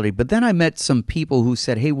physicality. But then I met some people who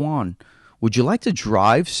said, "Hey, Juan, would you like to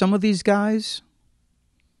drive some of these guys?"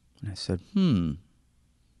 And I said,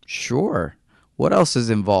 sure. What else is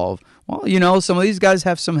involved? Well, some of these guys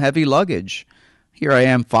have some heavy luggage. Here I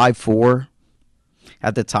am, 5'4".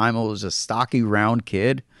 At the time, I was a stocky, round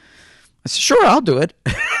kid. I said, sure, I'll do it.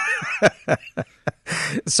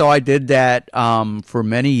 So I did that for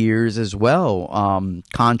many years as well.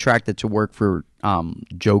 Contracted to work for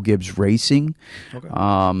Joe Gibbs Racing.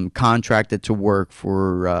 Okay. Contracted to work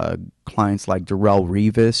for clients like Darrell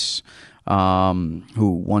Revis,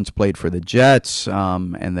 who once played for the Jets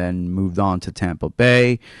and then moved on to Tampa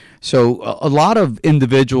Bay. So a lot of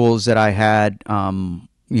individuals that I had,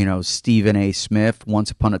 Stephen A. Smith.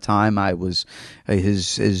 Once upon a time, I was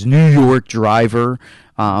his New York driver,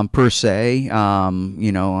 per se,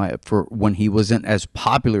 for when he wasn't as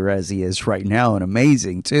popular as he is right now, and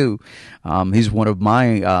amazing too. He's one of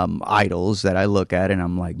my idols that I look at and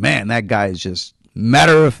I'm like, man, that guy is just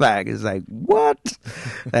matter of fact. It's like, what?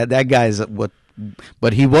 that guy's what?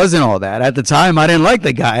 But he wasn't all that. At the time, I didn't like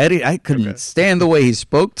the guy. I couldn't stand the way he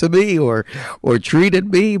spoke to me or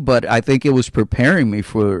treated me, but I think it was preparing me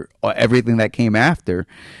for everything that came after.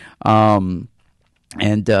 So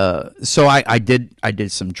I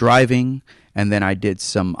did some driving, and then I did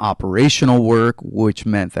some operational work, which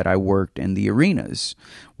meant that I worked in the arenas,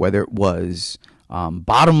 whether it was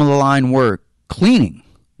bottom of the line work, cleaning.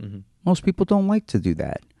 Mm-hmm. Most people don't like to do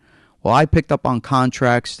that. Well, I picked up on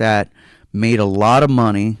contracts that made a lot of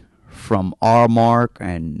money from R-Mark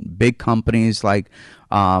and big companies like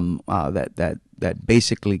that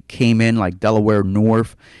basically came in, like Delaware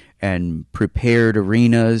North, and prepared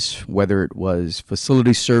arenas, whether it was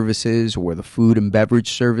facility services or the food and beverage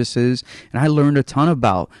services. And I learned a ton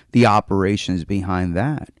about the operations behind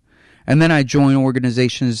that. And then I joined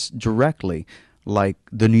organizations directly, like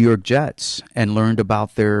the New York Jets, and learned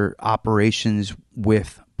about their operations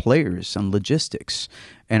with players and logistics.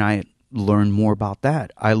 And I learned more about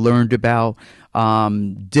that. I learned about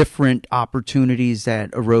different opportunities that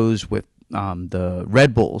arose with the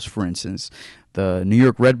Red Bulls, for instance, the New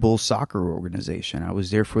York Red Bulls soccer organization. I was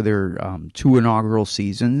there for their 2 inaugural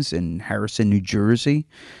seasons in Harrison, New Jersey.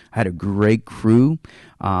 I had a great crew.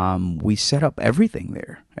 We set up everything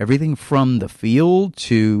there, everything from the field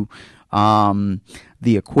to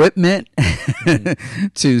the equipment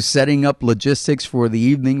to setting up logistics for the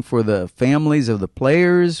evening for the families of the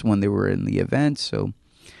players when they were in the event. So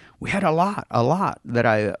we had a lot that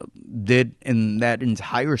I did in that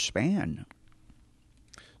entire span.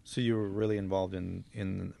 So you were really involved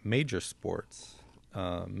in major sports,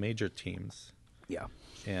 major teams. Yeah.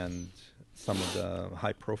 And some of the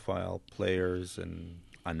high-profile players and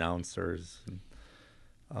announcers.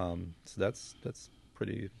 So that's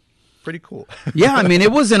pretty cool. Yeah, I mean,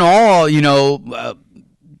 it wasn't all,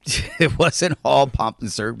 it wasn't all pomp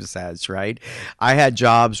and circumstance, right? I had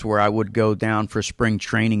jobs where I would go down for spring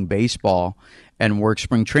training baseball and work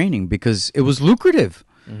spring training because it was lucrative.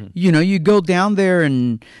 Mm-hmm. You go down there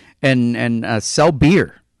and sell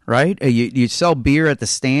beer, right? You sell beer at the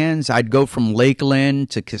stands. I'd go from Lakeland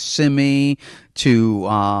to Kissimmee to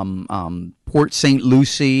Port St.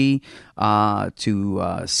 Lucie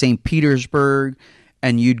to St. Petersburg.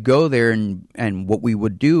 And you'd go there, and what we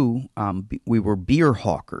would do, we were beer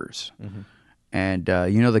hawkers. Mm-hmm. And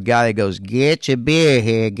the guy that goes, "Get your beer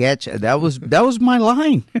here, get your," that was my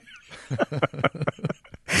line.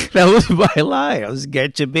 That was my line. I was,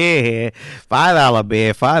 "Get your beer here, $5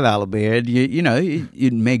 beer, $5 beer." And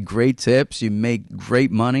you'd make great tips, you make great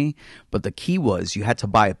money, but the key was you had to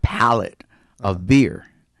buy a pallet of beer,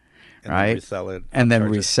 and right? Then resell it, and then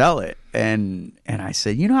resell it. And I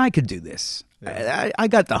said, I could do this. Yeah. I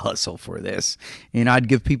got the hustle for this. I'd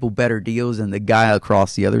give people better deals, and the guy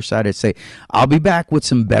across the other side, I'd say, "I'll be back with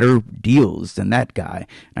some better deals than that guy."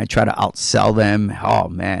 And I try to outsell them. Oh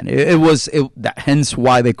man, it was hence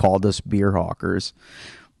why they called us beer hawkers.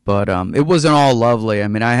 But it wasn't all lovely. I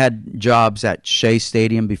mean, I had jobs at Shea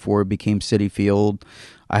Stadium before it became Citi Field.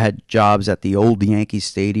 I had jobs at the old Yankee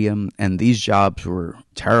Stadium, and these jobs were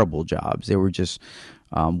terrible jobs. They were just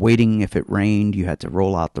waiting. If it rained, you had to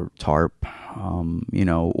roll out the tarp,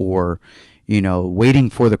 or waiting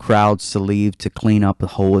for the crowds to leave to clean up the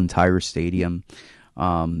whole entire stadium.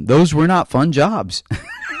 Those were not fun jobs.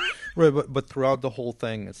 Right, but throughout the whole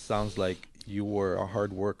thing, it sounds like you were a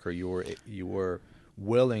hard worker. You were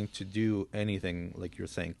willing to do anything, like you're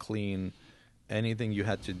saying, clean, anything you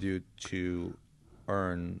had to do to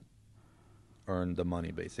earn the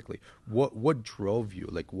money, basically. What drove you?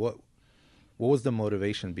 Like what was the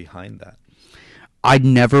motivation behind that? I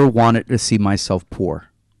never wanted to see myself poor.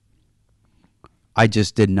 I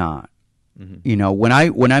just did not.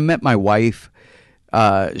 Mm-hmm. When I met my wife,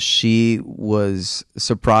 she was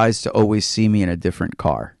surprised to always see me in a different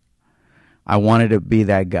car. I wanted to be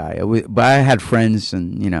that guy. But I had friends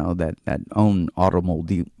that own auto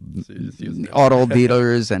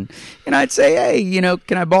dealers, and I'd say, hey,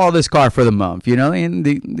 can I borrow this car for the month? And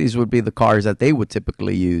these would be the cars that they would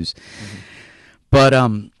typically use. Mm-hmm. But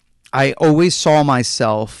I always saw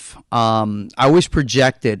myself. I always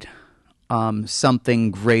projected something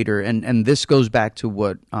greater, and this goes back to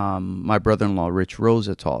what my brother-in-law Rich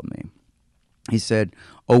Rosa taught me. He said,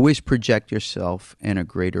 always project yourself in a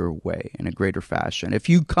greater way, in a greater fashion. If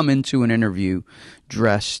you come into an interview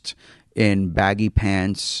dressed in baggy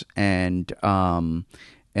pants and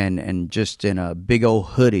just in a big old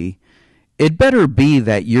hoodie, it better be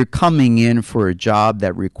that you're coming in for a job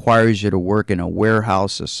that requires you to work in a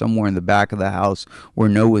warehouse or somewhere in the back of the house where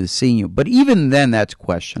no one's seeing you. But even then, that's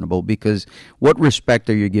questionable, because what respect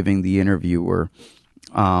are you giving the interviewer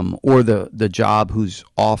or the job who's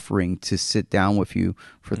offering to sit down with you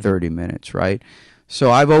for 30 minutes, right?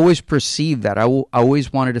 So I've always perceived that. I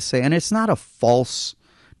always wanted to say, and it's not a false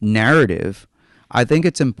narrative. I think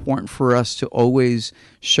it's important for us to always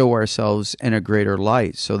show ourselves in a greater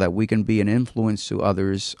light so that we can be an influence to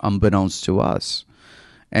others unbeknownst to us.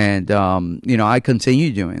 And, I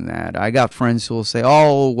continue doing that. I got friends who will say,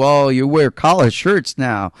 oh, well, you wear collared shirts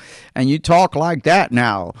now and you talk like that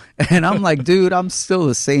now. And I'm like, dude, I'm still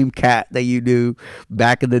the same cat that you do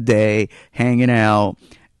back in the day, hanging out.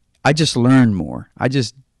 I just learned more. I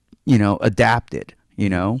just, adapted,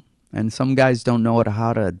 And some guys don't know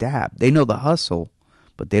how to adapt. They know the hustle,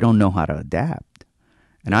 but they don't know how to adapt.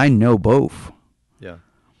 And I know both. Yeah.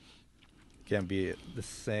 Can't be the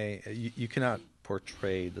same. You cannot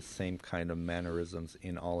portray the same kind of mannerisms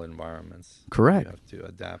in all environments. Correct. You have to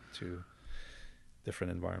adapt to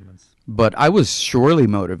different environments. But I was surely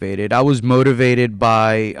motivated. I was motivated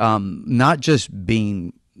by not just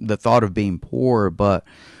being the thought of being poor, but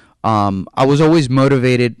I was always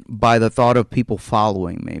motivated by the thought of people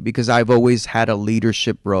following me, because I've always had a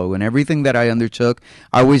leadership role. And everything that I undertook,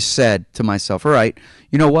 I always said to myself, all right,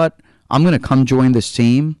 you know what? I'm going to come join this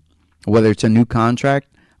team, whether it's a new contract.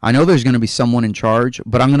 I know there's going to be someone in charge,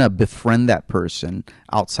 but I'm going to befriend that person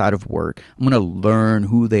outside of work. I'm going to learn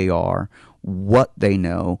who they are, what they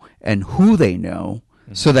know, and who they know,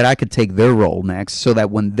 so that I could take their role next, so that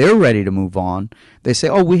when they're ready to move on, they say,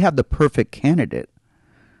 oh, we have the perfect candidate.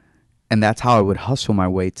 And that's how I would hustle my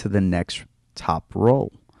way to the next top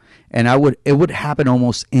role. And it would happen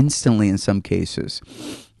almost instantly in some cases.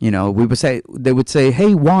 They would say,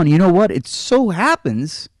 hey, Juan, you know what? It so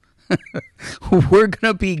happens we're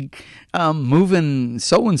going to be moving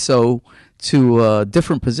so-and-so to a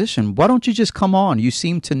different position. Why don't you just come on? You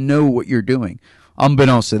seem to know what you're doing.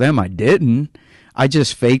 Unbeknownst to them, I didn't. I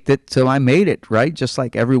just faked it till I made it, right? Just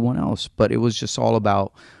like everyone else. But it was just all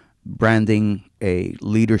about branding a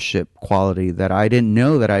leadership quality that I didn't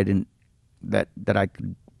know that I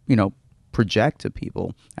could, project to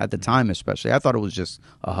people at the time, especially. I thought it was just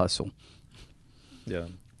a hustle. Yeah.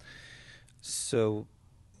 So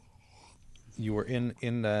you were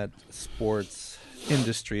in that sports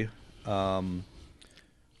industry. What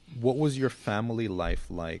was your family life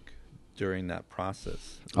like during that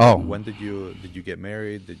process? Oh, when did you get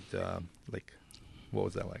married? What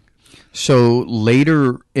was that like? So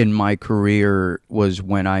later in my career was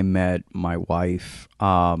when I met my wife,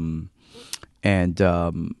 I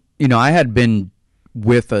had been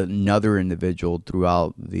with another individual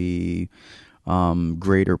throughout the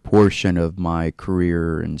greater portion of my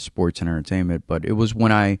career in sports and entertainment, but it was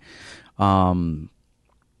when I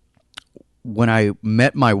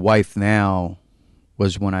met my wife now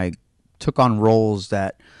was when I took on roles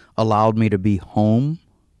that allowed me to be home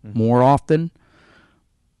more often.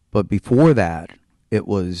 But before that, it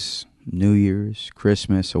was New Year's,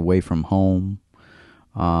 Christmas, away from home.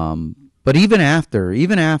 But even after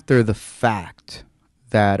the fact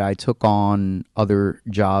that I took on other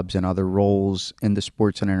jobs and other roles in the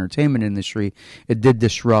sports and entertainment industry, it did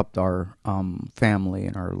disrupt our family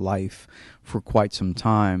and our life for quite some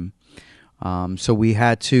time. So we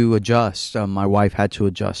had to adjust. My wife had to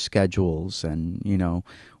adjust schedules, and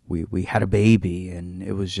we had a baby, and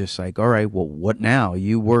it was just like, all right, well, what now?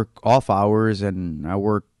 You work off hours, and I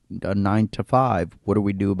work a 9 to 5. What do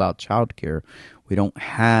we do about childcare? We don't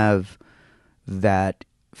have that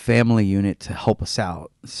family unit to help us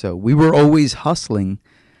out. So we were always hustling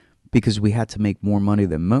because we had to make more money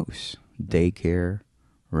than most. Daycare,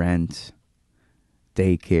 rent,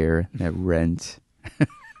 rent.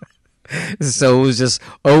 So it was just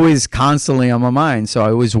always constantly on my mind. So I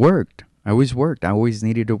always worked. I always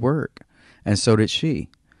needed to work. And so did she.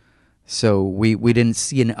 So we didn't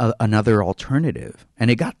see another alternative.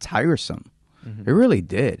 And it got tiresome. Mm-hmm. It really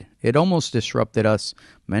did. It almost disrupted us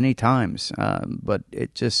many times. But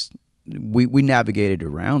it just, we navigated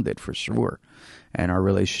around it for sure. And our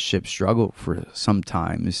relationship struggled for some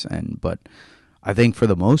times. But I think for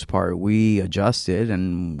the most part, we adjusted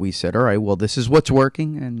and we said, all right, well, this is what's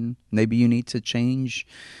working. And maybe you need to change,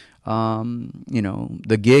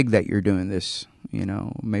 the gig that you're doing this.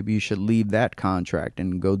 Maybe you should leave that contract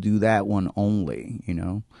and go do that one only.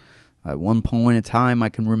 At one point in time, I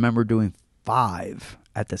can remember doing 5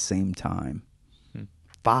 at the same time.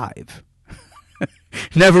 5.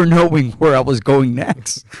 Never knowing where I was going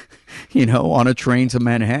next. On a train to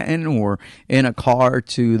Manhattan, or in a car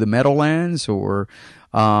to the Meadowlands, or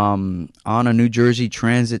on a New Jersey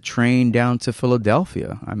Transit train down to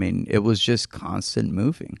Philadelphia. I mean, it was just constant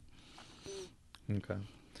moving. Okay.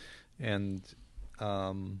 And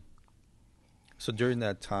so during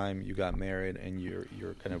that time, you got married, and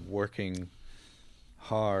you're kind of working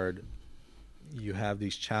hard. You have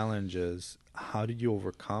these challenges. How did you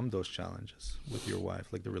overcome those challenges with your wife?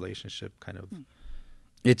 Like the relationship kind of...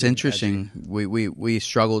 It's interesting. We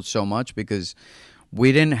struggled so much because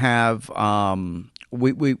we didn't have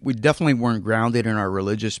we definitely weren't grounded in our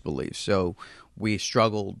religious beliefs. So we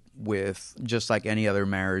struggled with, just like any other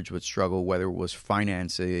marriage would struggle, whether it was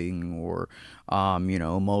financing or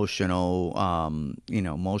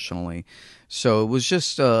emotionally. So it was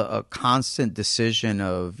just a constant decision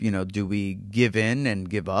of, do we give in and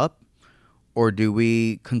give up? Or do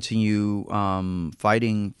we continue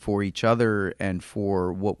fighting for each other and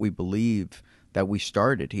for what we believe that we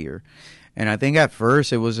started here? And I think at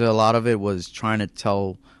first a lot of it was trying to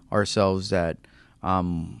tell ourselves that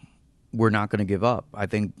we're not going to give up. I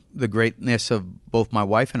think the greatness of both my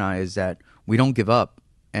wife and I is that we don't give up,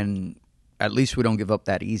 and at least we don't give up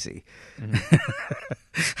that easy. Mm-hmm.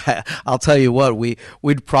 I'll tell you what,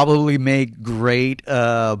 we'd probably make great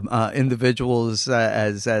individuals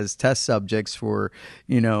as test subjects for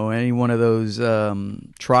any one of those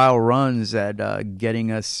trial runs at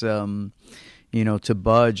getting us to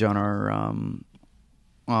budge on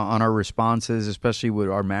our responses, especially with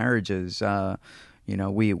our marriages.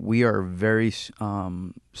 We are very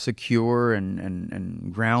secure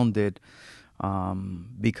and grounded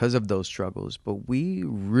because of those struggles. But we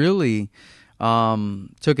really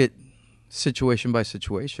took it situation by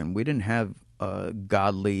situation. We didn't have a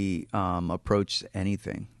godly approach to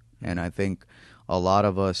anything. And I think a lot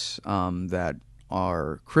of us that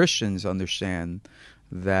are Christians understand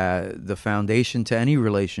that the foundation to any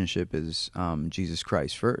relationship is Jesus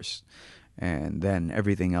Christ first, and then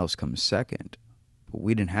everything else comes second. But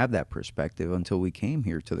we didn't have that perspective until we came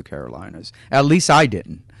here to the Carolinas. At least I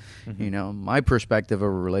didn't. Mm-hmm. My perspective of a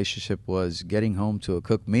relationship was getting home to a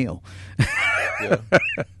cooked meal. Yeah.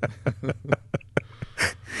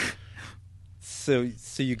 So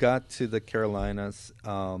you got to the Carolinas,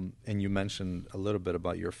 and you mentioned a little bit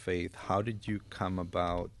about your faith. How did you come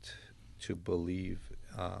about to believe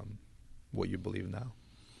what you believe now?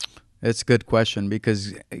 It's a good question,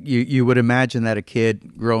 because you would imagine that a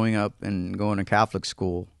kid growing up and going to Catholic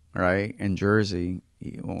school, right, in Jersey,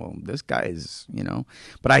 well, this guy is,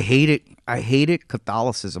 But I hated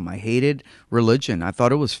Catholicism. I hated religion. I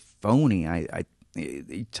thought it was phony.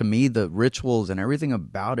 To me, the rituals and everything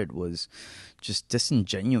about it was just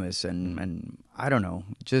disingenuous, and I don't know,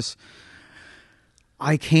 just...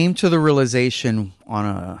 I came to the realization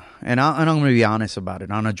and I'm going to be honest about it,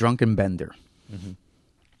 on a drunken bender. Mm-hmm.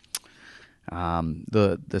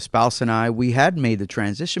 The spouse and I, we had made the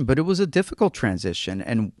transition, but it was a difficult transition,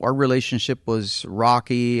 and our relationship was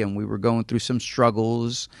rocky, and we were going through some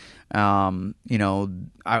struggles. I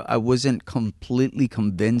wasn't completely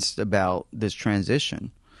convinced about this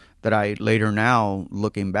transition. That I later, now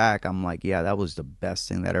looking back, I'm like, yeah, that was the best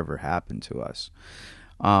thing that ever happened to us.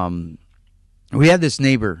 We had this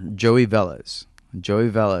neighbor, Joey Velez. Joey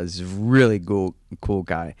Vela is a really cool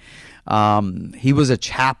guy. He was a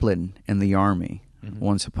chaplain in the Army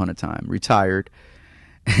once upon a time, retired.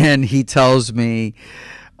 And he tells me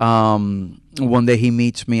one day he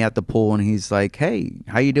meets me at the pool and he's like, "Hey,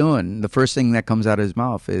 how you doing?" The first thing that comes out of his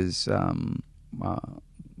mouth is,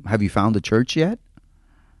 "Have you found a church yet?"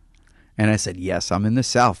 And I said, "Yes, I'm in the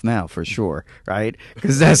South now for sure," right?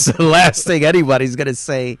 Because that's the last thing anybody's going to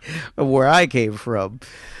say where I came from.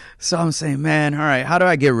 So I'm saying, man, all right, how do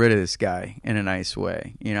I get rid of this guy in a nice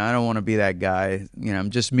way? You know, I don't want to be that guy. You know,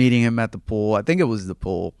 I'm just meeting him at the pool. I think it was the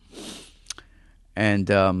pool. And,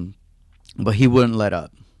 but he wouldn't let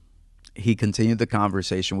up. He continued the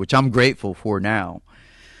conversation, which I'm grateful for now.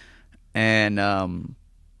 And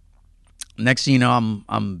next thing you know,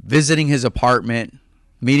 I'm visiting his apartment,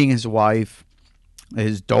 meeting his wife,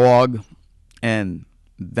 his dog, and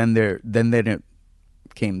then it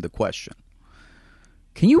came the question: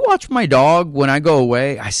 "Can you watch my dog when I go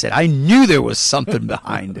away?" I said, I knew there was something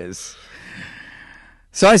behind this.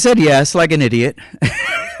 So I said yes, like an idiot.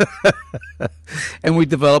 And we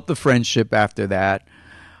developed a friendship after that.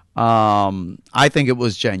 I think it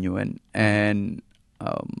was genuine. And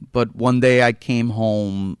but one day I came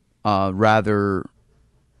home rather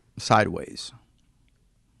sideways.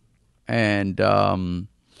 And,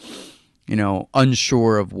 you know,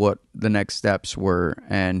 unsure of what the next steps were.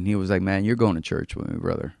 And he was like, "Man, you're going to church with me,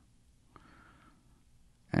 brother."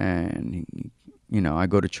 And, you know, I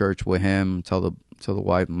go to church with him, tell the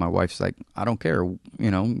wife, and my wife's like, "I don't care,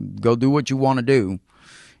 you know, go do what you want to do."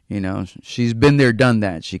 You know, she's been there, done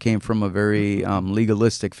that. She came from a very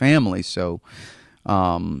legalistic family. So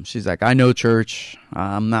she's like, "I know church.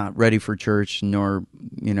 I'm not ready for church, nor,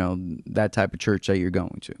 you know, that type of church that you're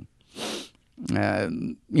going to."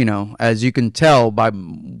 You know, as you can tell by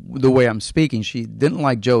the way I'm speaking, she didn't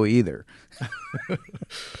like Joey either.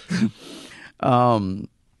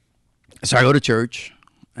 So I go to church,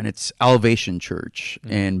 and it's Elevation Church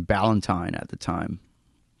in Ballantyne at the time.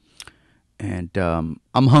 And I'm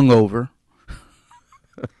hungover,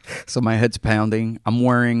 so my head's pounding. I'm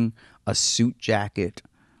wearing a suit jacket.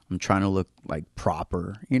 I'm trying to look like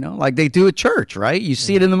proper, you know, like they do at church, right? You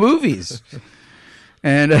see it in the movies.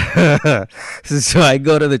 And so I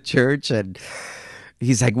go to the church, and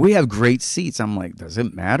he's like, "We have great seats." I'm like, "Does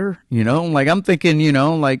it matter?" You know, like I'm thinking, you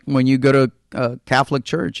know, like when you go to a Catholic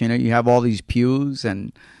church, you know, you have all these pews,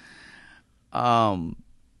 and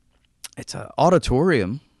it's an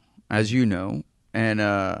auditorium, as you know, and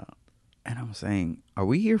I'm saying, are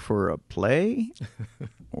we here for a play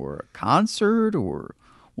or a concert, or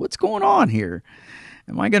what's going on here?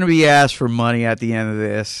 Am I going to be asked for money at the end of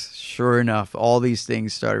this? Sure enough, all these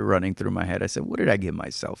things started running through my head. I said, what did I get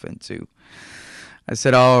myself into? I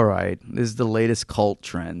said, all right, this is the latest cult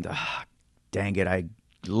trend. Dang it, I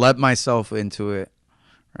let myself into it,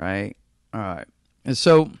 right? All right. And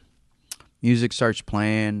so music starts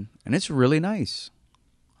playing, and it's really nice.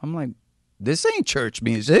 I'm like, this ain't church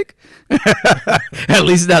music. At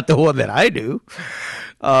least not the one that I do.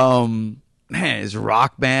 Man, it's a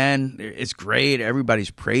rock band. It's great.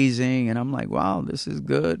 Everybody's praising. And I'm like, wow, this is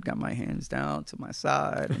good. Got my hands down to my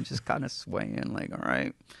side. I'm just kind of swaying like, all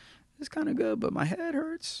right, it's kind of good, but my head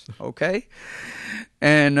hurts. Okay.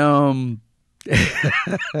 And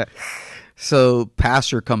so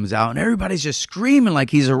pastor comes out, and everybody's just screaming like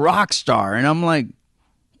he's a rock star. And I'm like,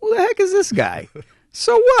 who the heck is this guy?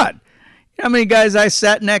 So what? How many guys I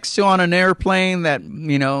sat next to on an airplane that,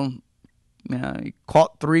 you know, he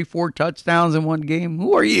caught 3-4 touchdowns in one game?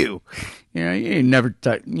 Who are you? You know, you ain't never,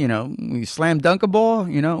 you know, you slam dunk a ball.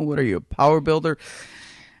 You know, what are you, a power builder?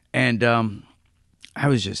 And I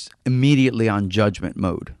was just immediately on judgment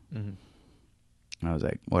mode. Mm-hmm. I was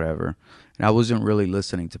like, whatever. And I wasn't really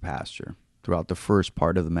listening to pastor throughout the first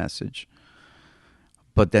part of the message.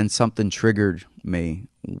 But then something triggered me,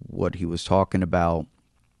 what he was talking about.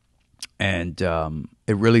 And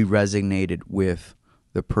it really resonated with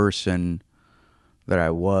the person that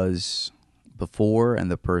I was before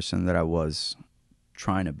and the person that I was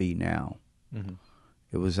trying to be now. Mm-hmm.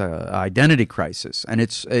 It was an identity crisis. And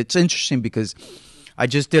it's interesting because I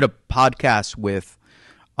just did a podcast with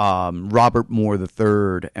Robert Moore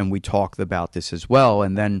III, and we talked about this as well.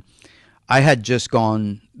 And then I had just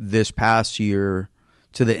gone this past year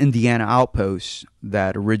to the Indiana Outpost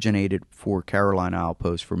that originated for Carolina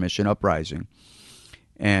Outpost for Mission Uprising.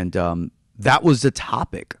 And that was the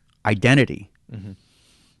topic, identity. Mm-hmm.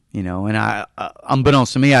 You know, and I,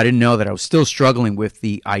 unbeknownst to me, I didn't know that I was still struggling with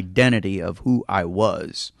the identity of who I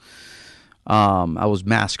was. I was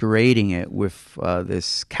masquerading it with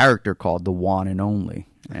this character called the One and Only,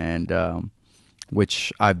 and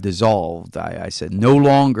which I've dissolved. I said, no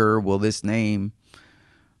longer will this name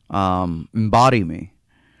embody me.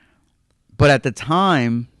 But at the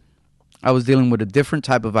time, I was dealing with a different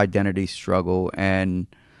type of identity struggle, and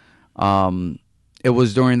it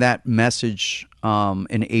was during that message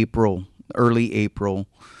in April, early April,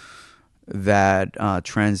 that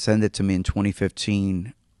transcended to me in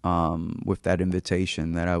 2015 with that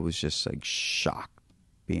invitation, that I was just like shocked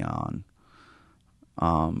beyond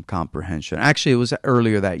comprehension. Actually, it was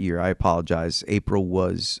earlier that year. I apologize. April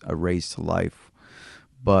was a Raise to Life,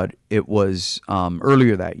 but it was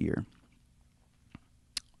earlier that year.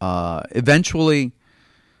 Eventually,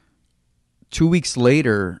 2 weeks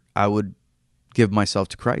later, I would give myself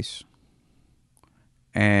to Christ.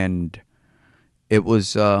 And it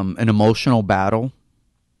was an emotional battle,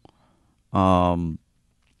 but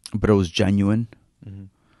it was genuine. Mm-hmm.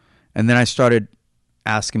 And then I started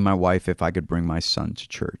asking my wife if I could bring my son to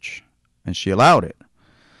church, and she allowed it.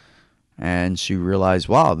 And she realized,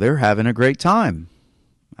 wow, they're having a great time.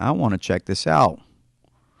 I want to check this out.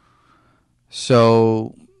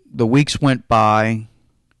 So the weeks went by,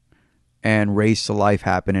 and Raise to Life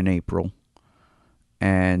happened in April.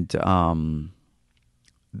 And the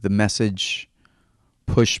message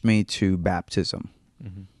pushed me to baptism.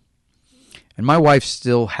 Mm-hmm. And my wife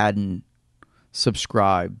still hadn't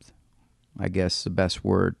subscribed, I guess the best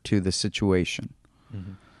word, to the situation.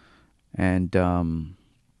 Mm-hmm. And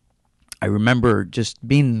I remember just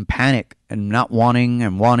being in panic and not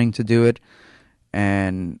wanting to do it.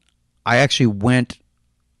 And I actually went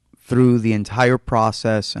through the entire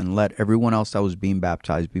process and let everyone else that was being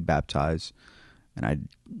baptized be baptized. And I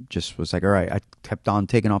just was like, all right. I kept on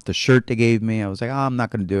taking off the shirt they gave me. I was like, I'm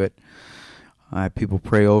not going to do it. I had people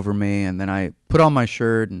pray over me. And then I put on my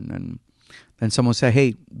shirt, and then someone said,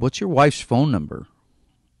 hey, what's your wife's phone number?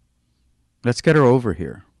 Let's get her over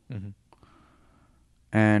here. Mm-hmm.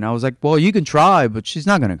 And I was like, well, you can try, but she's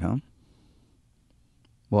not going to come.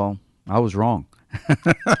 Well, I was wrong.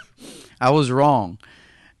 I was wrong.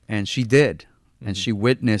 And she did. Mm-hmm. And she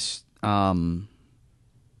witnessed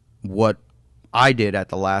what I did at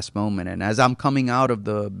the last moment. And as I'm coming out of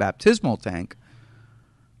the baptismal tank,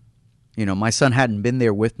 my son hadn't been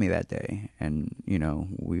there with me that day. And,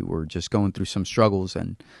 we were just going through some struggles,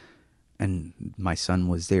 and my son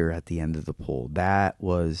was there at the end of the pool. That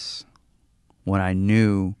was when I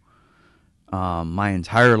knew my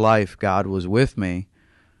entire life God was with me.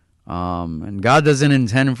 And God doesn't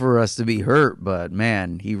intend for us to be hurt, but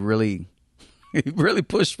man, he really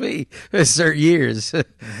pushed me for certain years.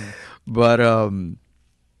 Mm-hmm. But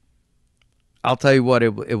I'll tell you what,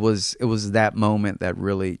 it was that moment that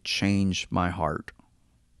really changed my heart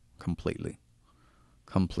completely.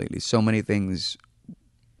 So many things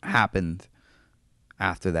happened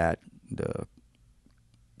after that. The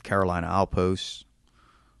Carolina Outpost.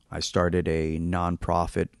 I started a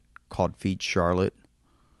nonprofit called Feed Charlotte.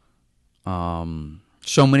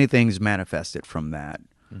 So many things manifested from that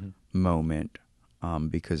mm-hmm. moment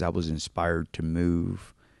because I was inspired to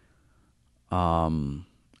move. And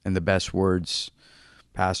the best words,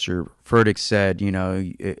 Pastor Furtick said,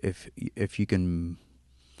 if you can,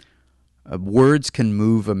 words can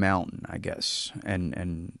move a mountain, I guess,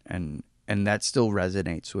 and that still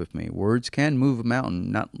resonates with me. Words can move a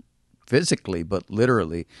mountain, not physically, but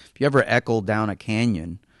literally. If you ever echo down a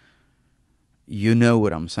canyon, you know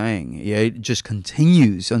what I'm saying. Yeah, it just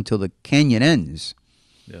continues until the canyon ends.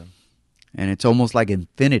 Yeah, and it's almost like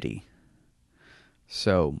infinity.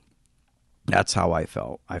 So that's how I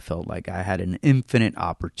felt. I felt like I had an infinite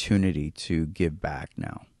opportunity to give back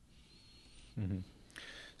now. Mm-hmm.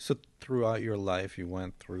 So throughout your life, you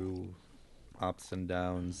went through ups and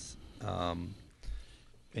downs,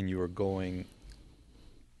 and you were going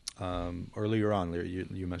earlier on.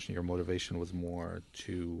 You mentioned your motivation was more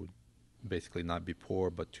to basically not be poor,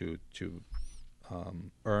 but to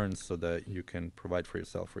earn so that you can provide for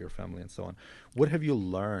yourself, for your family, and so on. What have you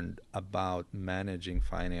learned about managing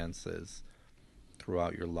finances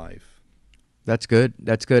throughout your life? That's good.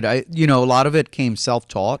 A lot of it came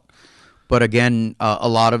self-taught, but again, a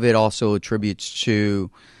lot of it also attributes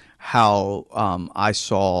to how I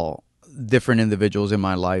saw different individuals in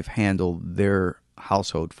my life handle their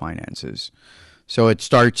household finances. So it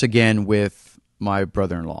starts again with my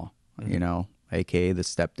brother-in-law, mm-hmm. AKA the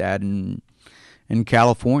stepdad in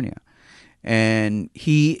California. And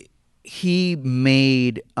he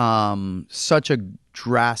made such a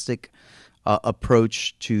drastic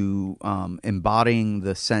approach to embodying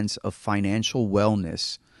the sense of financial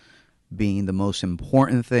wellness being the most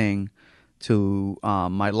important thing to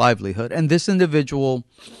my livelihood. And this individual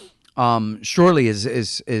surely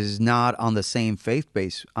is not on the same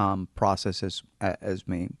faith-based process as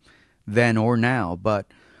me then or now, but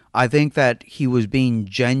I think that he was being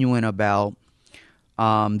genuine about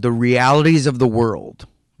the realities of the world.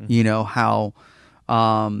 You know, how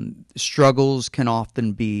struggles can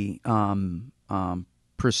often be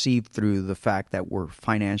perceived through the fact that we're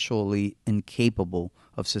financially incapable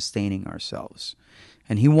of sustaining ourselves.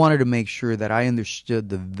 And he wanted to make sure that I understood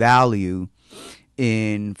the value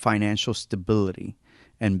in financial stability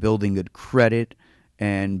and building good credit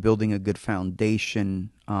and building a good foundation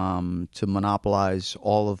to monopolize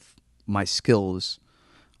all of my skills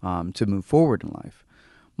to move forward in life.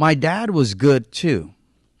 My dad was good too.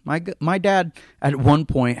 My dad at one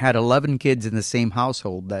point had 11 kids in the same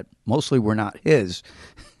household that mostly were not his,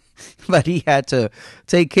 that he had to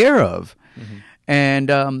take care of. Mm-hmm.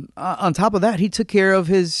 And on top of that, he took care of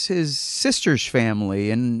his sister's family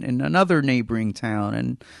in another neighboring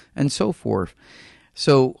town and so forth.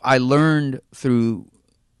 So I learned through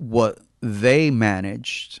what they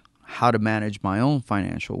managed, how to manage my own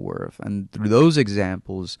financial worth. And through those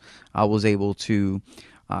examples, I was able to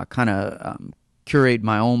kind of curate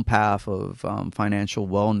my own path of financial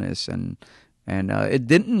wellness. And it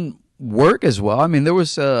didn't work as well. I mean, there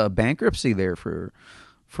was a bankruptcy there for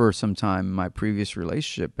some time in my previous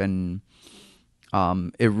relationship. And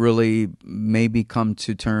it really made me come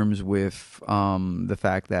to terms with the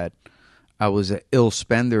fact that I was an ill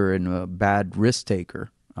spender and a bad risk taker.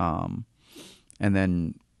 And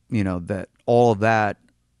then, you know, that all of that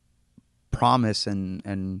promise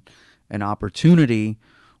and opportunity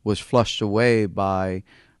was flushed away by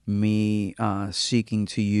me seeking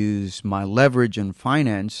to use my leverage and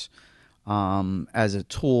finance as a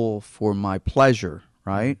tool for my pleasure,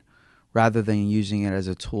 right? Rather than using it as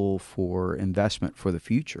a tool for investment for the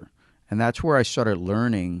future. And that's where I started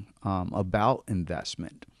learning about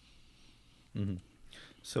investment. Mm-hmm.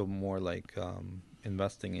 So more like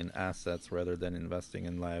investing in assets rather than investing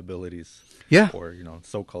in liabilities. Yeah. Or, you know,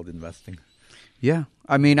 so-called investing. Yeah.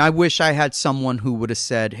 I mean, I wish I had someone who would have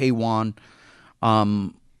said, hey, Juan,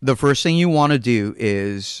 the first thing you want to do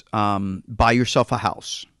is buy yourself a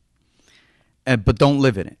house, but don't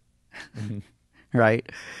live in it. Mm-hmm.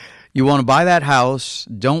 Right? You want to buy that house,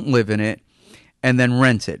 don't live in it, and then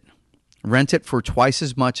rent it. Rent it for twice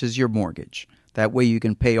as much as your mortgage. That way you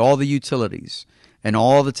can pay all the utilities and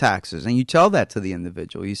all the taxes. And you tell that to the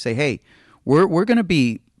individual. You say, hey, we're going to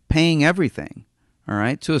be paying everything, all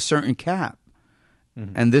right, to a certain cap.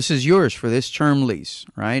 Mm-hmm. And this is yours for this term lease,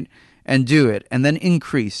 right? And do it. And then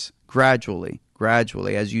increase gradually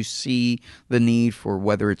as you see the need for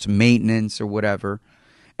whether it's maintenance or whatever.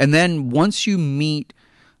 And then once you meet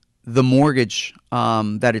the mortgage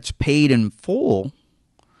that it's paid in full,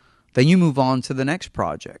 then you move on to the next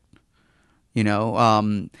project. You know,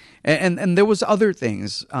 and there was other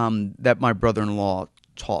things that my brother-in-law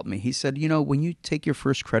taught me. He said, you know, when you take your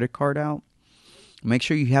first credit card out, make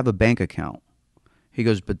sure you have a bank account. He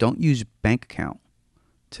goes, but don't use bank account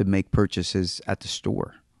to make purchases at the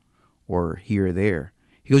store or here or there.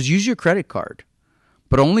 He goes, use your credit card,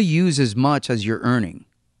 but only use as much as you're earning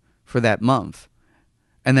for that month.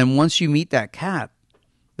 And then once you meet that cap,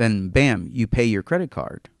 then bam, you pay your credit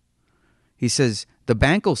card. He says the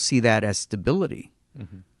bank will see that as stability.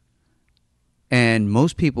 Mm-hmm. And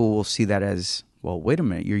most people will see that as, well, wait a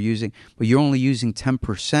minute, you're only using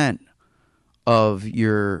 10% of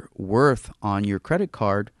your worth on your credit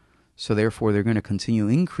card. So therefore they're going to continue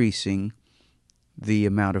increasing the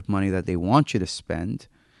amount of money that they want you to spend.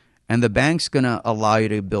 And the bank's going to allow you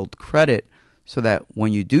to build credit so that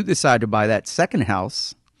when you do decide to buy that second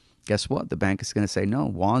house, guess what? The bank is going to say, no,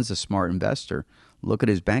 Juan's a smart investor. Look at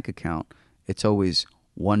his bank account. It's always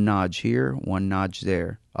one notch here, one notch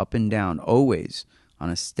there, up and down, always on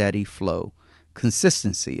a steady flow.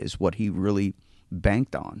 Consistency is what he really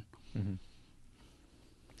banked on. Mm-hmm.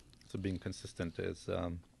 So being consistent is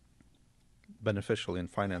beneficial in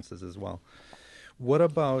finances as well. What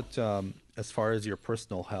about as far as your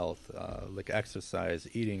personal health, like exercise,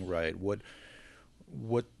 eating right? What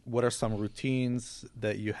are some routines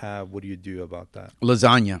that you have? What do you do about that?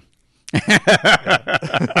 Lasagna.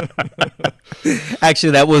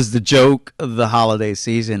 Actually, that was the joke of the holiday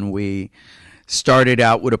season. We started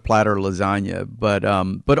out with a platter of lasagna,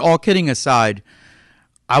 but all kidding aside,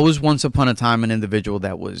 I was once upon a time an individual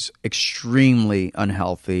that was extremely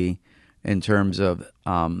unhealthy in terms of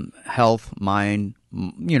health, mind.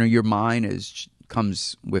 You know, your mind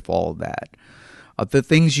comes with all of that. The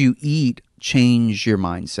things you eat change your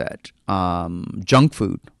mindset. Junk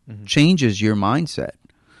food changes your mindset.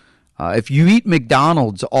 If you eat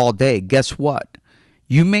McDonald's all day, guess what?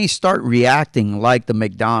 You may start reacting like the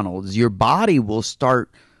McDonald's. Your body will start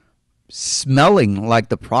smelling like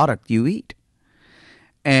the product you eat.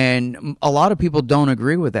 And a lot of people don't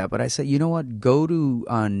agree with that. But I said, you know what? Go to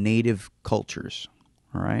native cultures,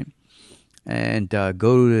 all right? And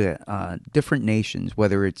go to different nations,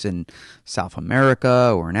 whether it's in South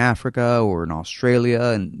America or in Africa or in Australia,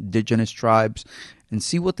 indigenous tribes, and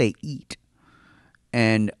see what they eat.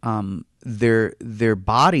 And their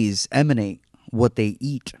bodies emanate what they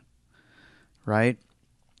eat, right?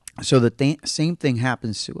 So the same thing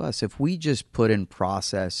happens to us. If we just put in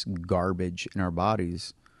processed garbage in our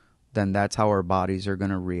bodies, then that's how our bodies are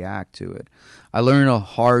going to react to it. I learned a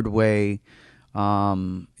hard way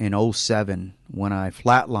in 2007 when I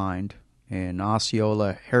flatlined in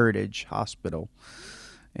Osceola Heritage Hospital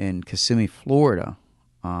in Kissimmee, Florida,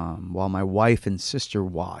 while my wife and sister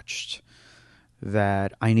watched,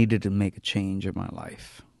 that I needed to make a change in my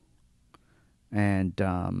life. And,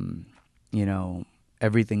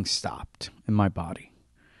 everything stopped in my body.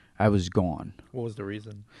 I was gone. What was the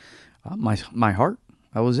reason? My heart.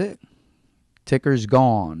 That was it. Ticker's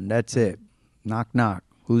gone. That's it. Knock, knock.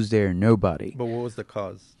 Who's there? Nobody. But what was the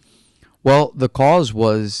cause? Well, the cause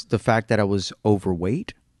was the fact that I was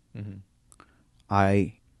overweight. Mm-hmm.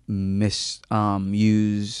 I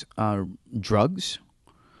use drugs.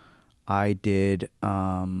 I did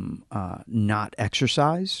not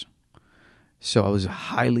exercise. So I was a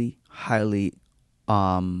highly, highly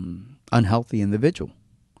unhealthy individual.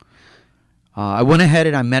 I went ahead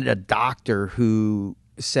and I met a doctor who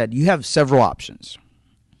said, you have several options.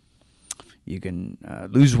 You can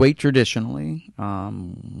lose weight traditionally.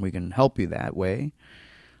 We can help you that way.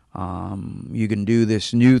 You can do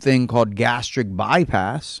this new thing called gastric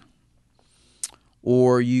bypass,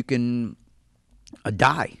 or you can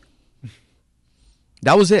die.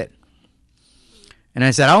 That was it. And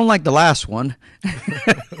I said, I don't like the last one.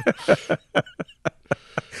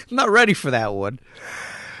 I'm not ready for that one.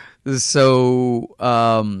 So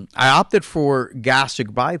I opted for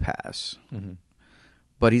gastric bypass. Mm-hmm.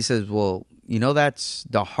 But he says, well, that's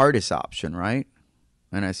the hardest option, right?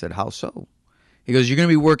 And I said, how so? He goes, you're going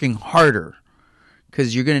to be working harder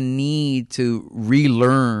because you're going to need to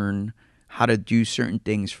relearn how to do certain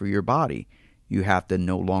things for your body. You have to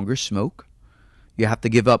no longer smoke. You have to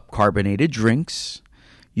give up carbonated drinks.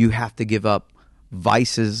 You have to give up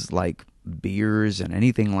vices like beers and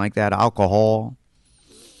anything like that, alcohol.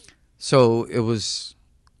 So it was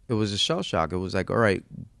a shell shock. It was like, all right,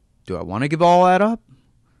 do I want to give all that up?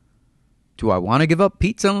 Do I want to give up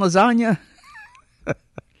pizza and lasagna?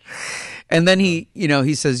 And then he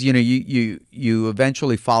says, you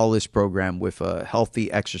eventually follow this program with a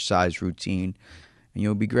healthy exercise routine, and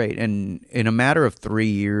you'll be great. And in a matter of 3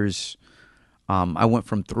 years, I went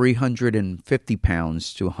from 350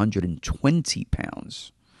 pounds to 120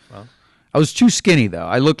 pounds. Wow. I was too skinny, though.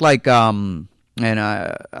 I looked like, and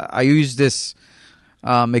I use this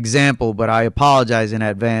example, but I apologize in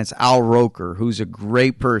advance. Al Roker, who's a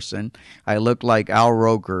great person. I looked like Al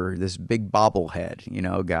Roker, this big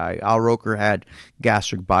bobblehead, guy. Al Roker had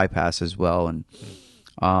gastric bypass as well, and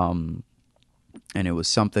it was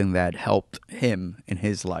something that helped him in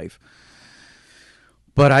his life.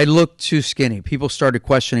 But I looked too skinny. People started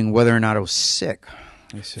questioning whether or not I was sick.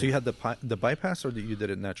 So you had the bypass, or you did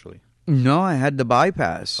it naturally? No, I had the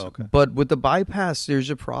bypass. Okay. But with the bypass, there's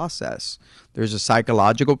a process. There's a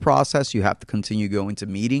psychological process. You have to continue going to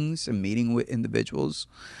meetings and meeting with individuals.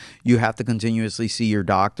 You have to continuously see your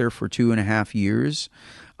doctor for 2.5 years.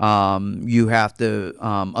 You have to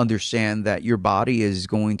understand that your body is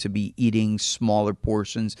going to be eating smaller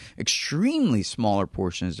portions, extremely smaller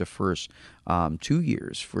portions the first 2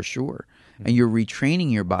 years for sure. Mm-hmm. And you're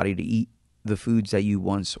retraining your body to eat the foods that you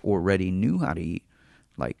once already knew how to eat,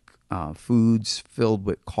 like foods filled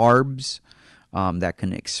with carbs that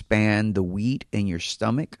can expand the wheat in your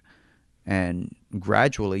stomach, and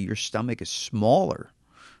gradually your stomach is smaller,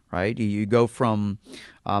 right? You go from,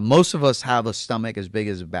 most of us have a stomach as big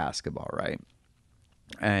as a basketball, right?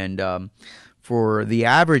 And for the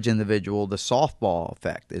average individual, the softball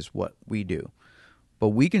effect is what we do. But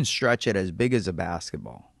we can stretch it as big as a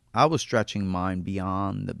basketball. I was stretching mine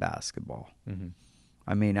beyond the basketball. Mm-hmm.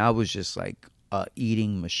 I mean, I was just like a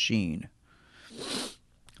eating machine.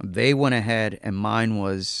 They went ahead, and mine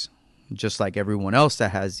was just like everyone else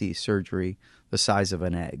that has the surgery, the size of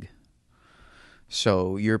an egg.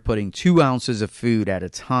 So you're putting 2 ounces of food at a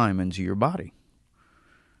time into your body.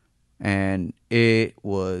 And it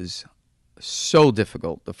was so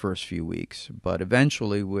difficult the first few weeks. But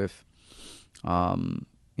eventually with,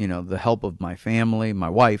 the help of my family, my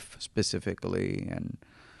wife specifically, and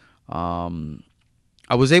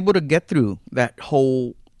I was able to get through that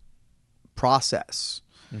whole process.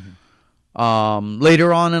 Mm-hmm.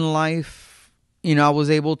 Later on in life, I was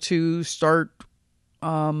able to start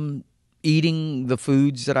eating the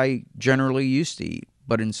foods that I generally used to eat,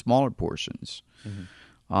 but in smaller portions.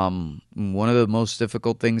 One of the most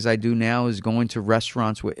difficult things I do now is going to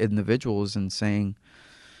restaurants with individuals and saying,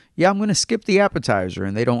 yeah, I'm going to skip the appetizer,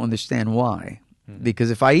 and they don't understand why.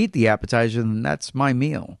 Because if I eat the appetizer, then that's my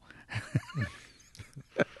meal.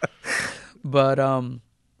 But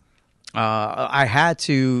I had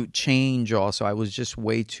to change also. I was just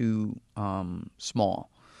way too small.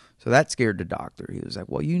 So that scared the doctor. He was like,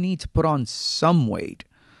 well, you need to put on some weight.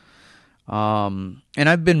 And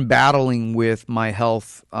I've been battling with my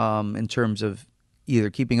health in terms of either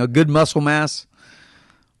keeping a good muscle mass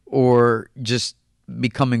or just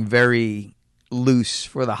becoming very loose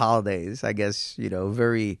for the holidays, I guess,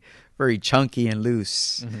 very, very chunky and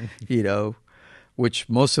loose, which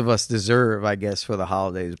most of us deserve, I guess, for the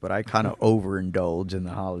holidays. But I kind of overindulge in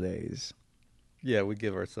the holidays. Yeah, we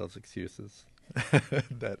give ourselves excuses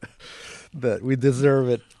that we deserve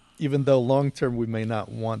it, even though long term we may not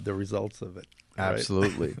want the results of it. Right?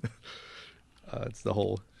 Absolutely. It's the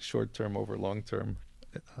whole short term over long term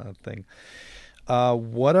thing.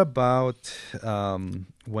 What about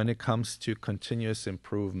when it comes to continuous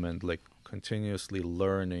improvement, like continuously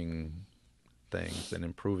learning things and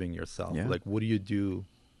improving yourself? Yeah. Like, what do you do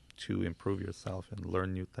to improve yourself and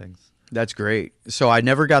learn new things? That's great. So I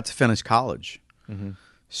never got to finish college.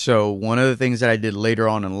 So one of the things that I did later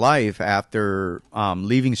on in life after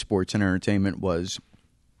leaving sports and entertainment was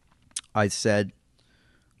I said,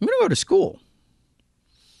 I'm going to go to school.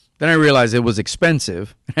 Then I realized it was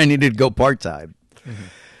expensive and I needed to go part-time.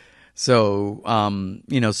 So,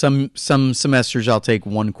 some semesters I'll take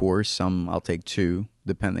one course, some I'll take two,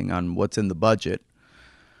 depending on what's in the budget.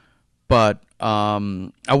 But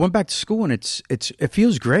I went back to school and it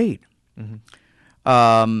feels great.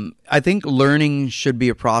 I think learning should be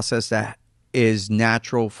a process that is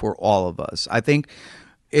natural for all of us. I think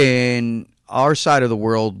in our side of the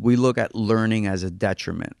world, we look at learning as a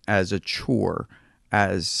detriment, as a chore,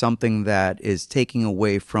 as something that is taking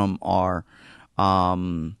away from our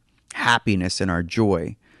happiness and our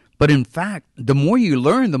joy. But in fact, the more you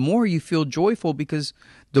learn, the more you feel joyful, because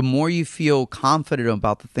the more you feel confident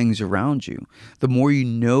about the things around you, the more you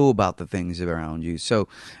know about the things around you. So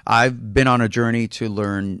I've been on a journey to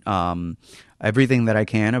learn everything that I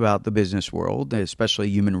can about the business world, especially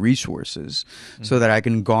human resources, so that I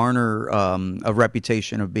can garner a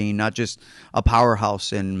reputation of being not just a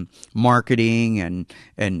powerhouse in marketing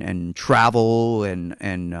and travel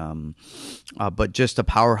but just a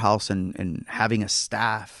powerhouse in having a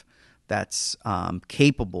staff that's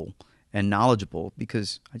capable and knowledgeable,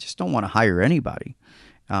 because I just don't want to hire anybody.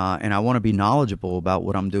 And I want to be knowledgeable about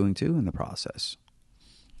what I'm doing too in the process.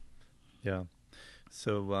 Yeah.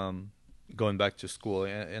 So going back to school,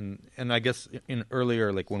 and I guess in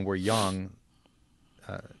earlier, like when we're young,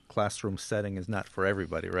 classroom setting is not for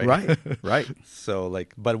everybody, right? Right. So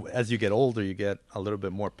but as you get older, you get a little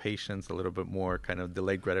bit more patience, a little bit more kind of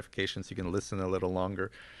delayed gratification, so you can listen a little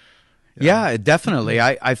longer. Yeah, definitely.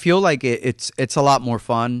 I feel like it's a lot more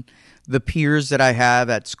fun. The peers that I have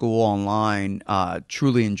at school online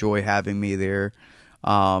truly enjoy having me there.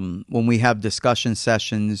 When we have discussion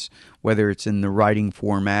sessions, whether it's in the writing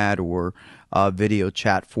format or video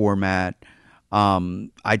chat format,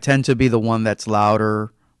 I tend to be the one that's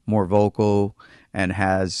louder, more vocal, and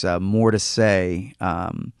has more to say,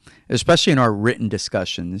 especially in our written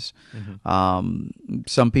discussions.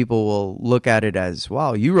 Some people will look at it as,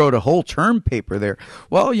 wow, you wrote a whole term paper there.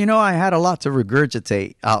 Well, I had a lot to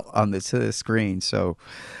regurgitate out on the screen. So,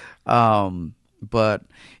 but,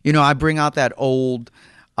 I bring out that old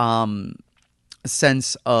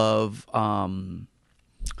sense of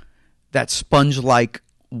that sponge-like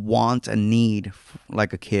want and need,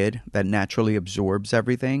 like a kid that naturally absorbs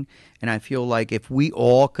everything. And I feel like if we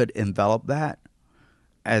all could envelop that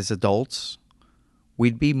as adults,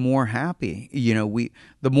 we'd be more happy.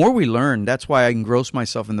 The more we learn, that's why I engross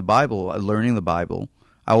myself in the Bible, learning the Bible.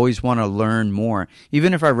 I always want to learn more.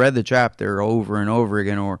 Even if I read the chapter over and over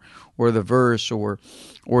again, or the verse or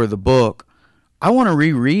the book, I want to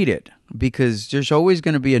reread it, because there's always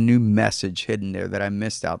going to be a new message hidden there that I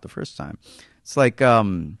missed out the first time. It's like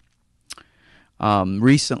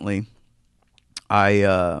recently,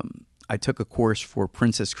 I took a course for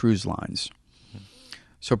Princess Cruise Lines.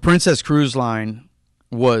 So Princess Cruise Line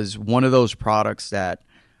was one of those products that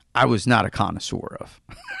I was not a connoisseur of.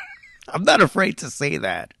 I'm not afraid to say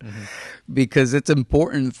that, because it's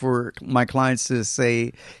important for my clients to say,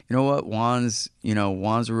 you know what, Juan's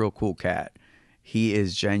a real cool cat. He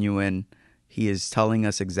is genuine. He is telling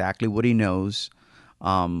us exactly what he knows.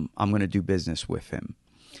 I'm going to do business with him.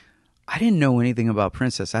 I didn't know anything about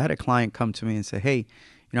Princess. I had a client come to me and say, "Hey,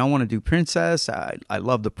 I want to do Princess. I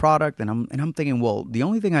love the product." And I'm thinking, well, the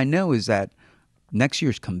only thing I know is that next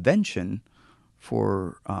year's convention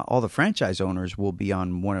for all the franchise owners will be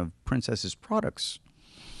on one of Princess's products.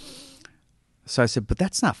 So I said, but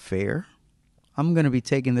that's not fair. I'm going to be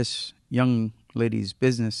taking this young lady's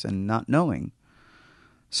business and not knowing.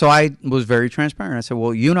 So I was very transparent. I said,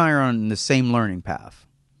 well, you and I are on the same learning path.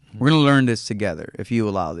 We're going to learn this together if you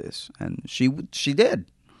allow this. And she did.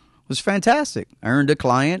 It was fantastic. I earned a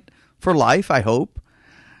client for life, I hope.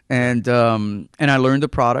 And I learned the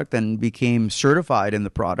product and became certified in the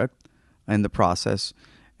product and the process.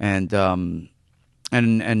 And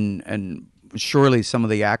surely some of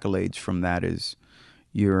the accolades from that is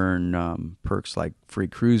you earn perks like free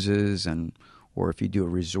cruises, or if you do a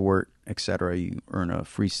resort, etc., you earn a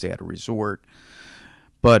free stay at a resort.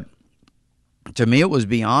 But to me, it was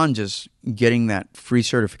beyond just getting that free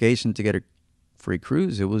certification to get a free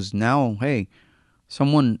cruise. It was now, hey,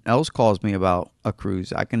 someone else calls me about a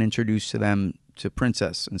cruise, I can introduce to them to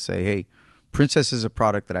Princess and say, hey, Princess is a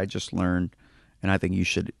product that I just learned, and I think you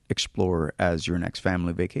should explore as your next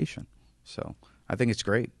family vacation. So I think it's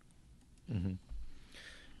great. Mm-hmm.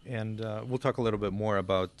 And we'll talk a little bit more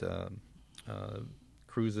about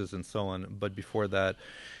cruises and so on. But before that,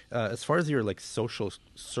 as far as your social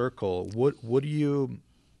circle, what do you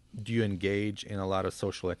engage in a lot of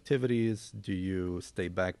social activities? Do you stay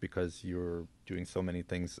back because you're doing so many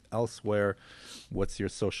things elsewhere? What's your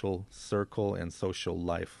social circle and social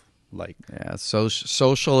life like? Yeah, so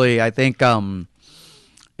socially, I think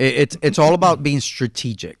it's all about being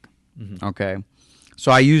strategic. Mm-hmm. Okay,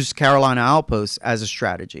 so I use Carolina Outposts as a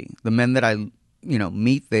strategy. The men that I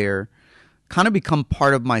meet there kind of become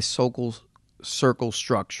part of my circle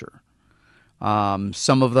structure.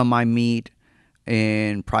 Some of them I meet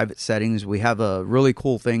in private settings. We have a really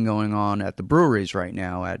cool thing going on at the breweries right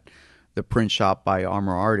now, at the print shop by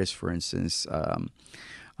Armor Artists, for instance.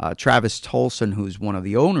 Travis Tolson, who's one of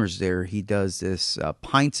the owners there, he does this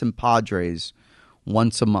Pints and Padres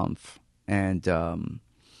once a month. And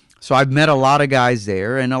so I've met a lot of guys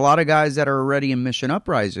there, and a lot of guys that are already in Mission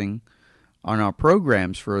Uprising on our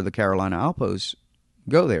programs for the Carolina Outposts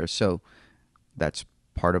go there. So that's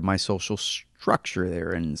part of my social structure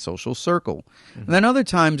there and social circle. Mm-hmm. And then other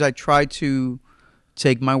times I try to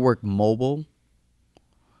take my work mobile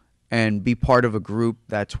and be part of a group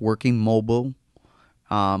that's working mobile,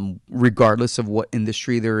 regardless of what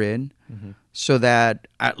industry they're in, mm-hmm. so that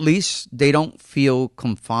at least they don't feel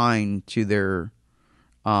confined to their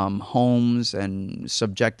homes and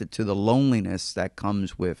subjected to the loneliness that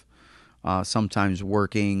comes with sometimes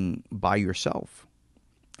working by yourself.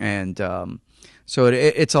 And so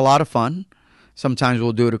it's a lot of fun. Sometimes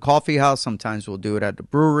we'll do it at a coffee house. Sometimes we'll do it at the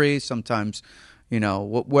brewery. Sometimes,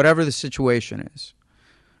 whatever the situation is.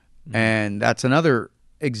 Mm-hmm. And that's another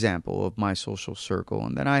example of my social circle.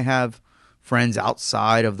 And then I have friends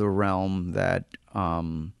outside of the realm that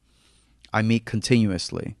I meet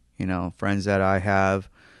continuously. Friends that I have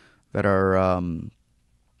that are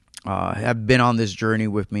have been on this journey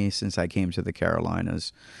with me since I came to the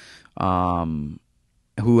Carolinas,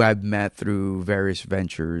 who I've met through various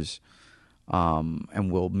ventures,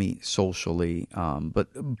 and we'll meet socially. But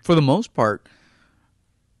for the most part,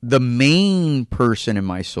 the main person in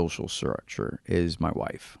my social structure is my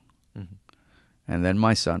wife. Mm-hmm. And then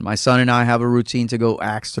my son. My son and I have a routine to go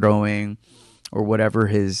axe throwing or whatever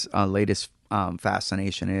his latest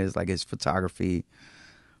fascination is, like his photography.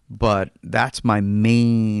 But that's my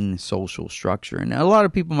main social structure. And a lot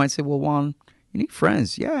of people might say, well, Juan, you need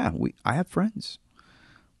friends. Yeah, I have friends.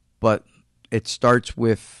 But it starts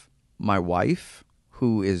with my wife,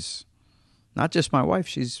 who is not just my wife,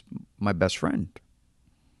 she's my best friend.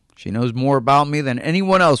 She knows more about me than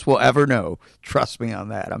anyone else will ever know. Trust me on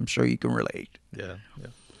that. I'm sure you can relate. Yeah.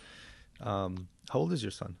 How old is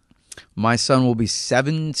your son? My son will be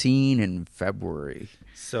 17 in February.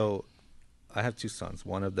 So I have two sons.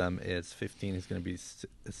 One of them is 15. He's going to be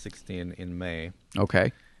 16 in May.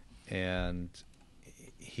 Okay. And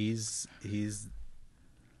he's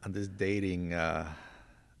on this dating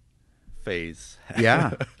phase.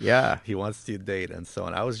 Yeah. He wants to date and so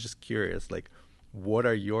on. I was just curious, what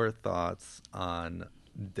are your thoughts on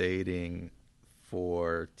dating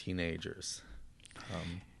for teenagers?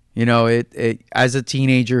 As a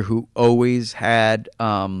teenager who always had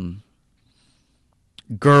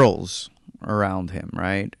girls around him,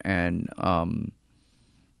 right? And I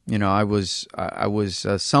was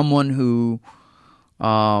someone who,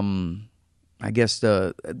 I guess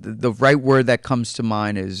the right word that comes to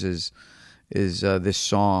mind is this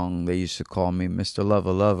song. They used to call me Mr.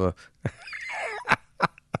 Lover Lover.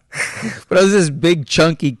 But I was this big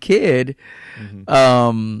chunky kid.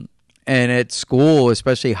 And at school,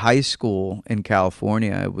 especially high school in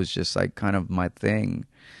California, it was just like kind of my thing.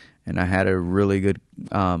 And I had a really good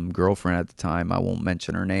girlfriend at the time. I won't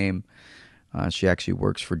mention her name. She actually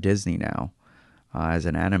works for Disney now as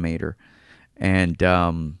an animator. And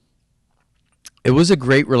it was a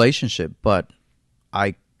great relationship, but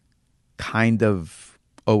I kind of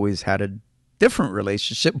always had a different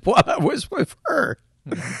relationship while I was with her.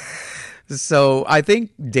 So I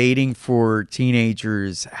think dating for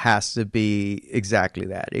teenagers has to be exactly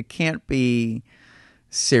that. It can't be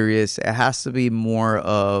serious. It has to be more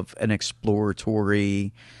of an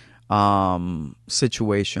exploratory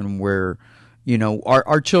situation where, you know,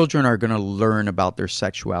 our children are going to learn about their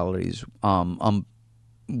sexualities,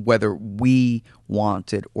 whether we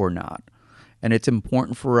want it or not. And it's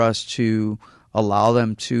important for us to allow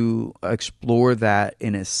them to explore that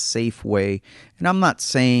in a safe way. And I'm not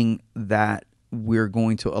saying that we're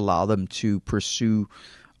going to allow them to pursue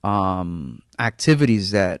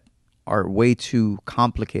activities that are way too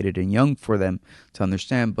complicated and young for them to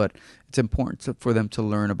understand, but it's important for them to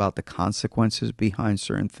learn about the consequences behind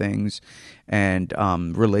certain things. And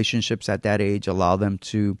relationships at that age allow them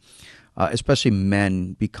to, especially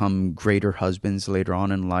men, become greater husbands later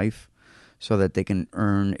on in life, so that they can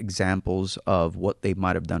earn examples of what they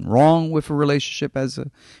might have done wrong with a relationship as a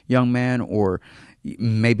young man, or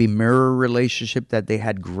maybe mirror a relationship that they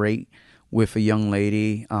had great with a young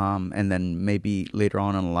lady, and then maybe later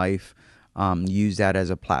on in life use that as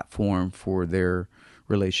a platform for their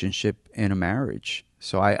relationship in a marriage.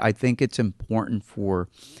 So I think it's important for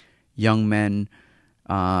young men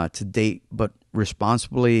to date, but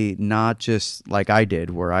responsibly, not just like I did,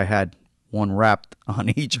 where I had one wrapped on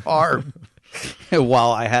each arm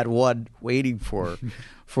while I had one waiting for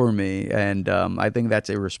me. And I think that's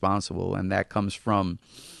irresponsible, and that comes from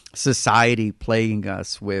society plaguing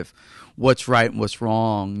us with what's right and what's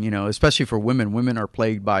wrong. You know, especially for women. Women are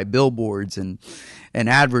plagued by billboards and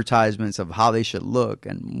advertisements of how they should look,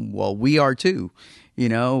 and well, we are too. You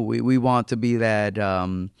know, we want to be that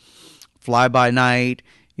fly by night,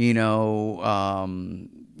 you know,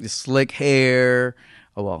 slick hair,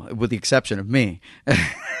 well, with the exception of me.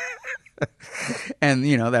 And,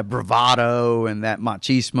 you know, that bravado and that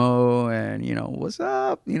machismo and, you know, what's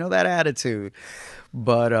up, you know, that attitude.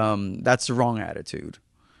 But that's the wrong attitude.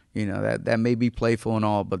 You know, that may be playful and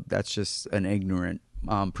all, but that's just an ignorant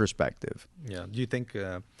perspective. Yeah. Do you think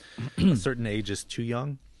a certain age is too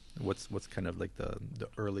young? What's kind of like the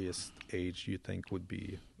earliest age you think would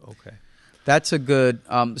be okay? That's a good.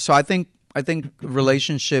 So I think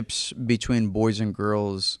relationships between boys and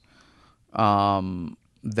girls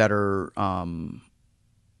that are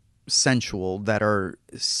sensual, that are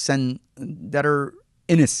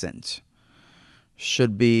innocent,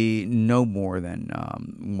 should be no more than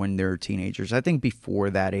when they're teenagers. I think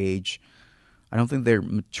before that age, I don't think they're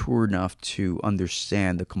mature enough to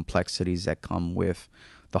understand the complexities that come with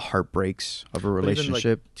the heartbreaks of a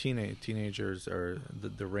relationship. But even like teenagers are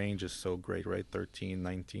the range is so great, right? 13,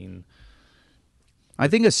 19. I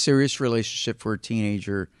think a serious relationship for a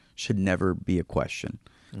teenager should never be a question.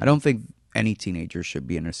 Mm-hmm. I don't think any teenager should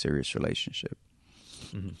be in a serious relationship.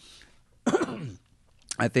 Mm-hmm.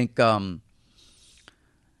 I think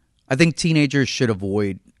teenagers should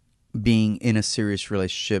avoid being in a serious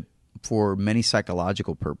relationship for many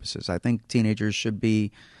psychological purposes. I think teenagers should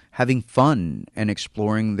be having fun and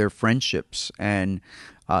exploring their friendships. And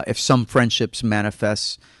if some friendships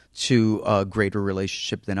manifest to a greater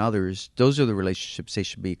relationship than others, those are the relationships they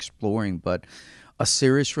should be exploring. But a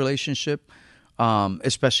serious relationship,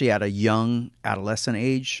 especially at a young adolescent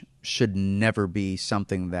age, should never be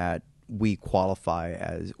something that we qualify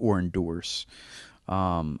as or endorse.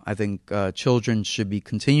 I think children should be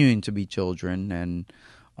continuing to be children and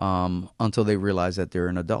until they realize that they're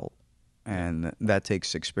an adult. And that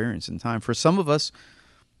takes experience and time. For some of us,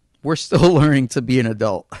 we're still learning to be an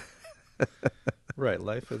adult. Right.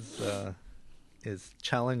 Life is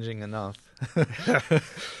challenging enough.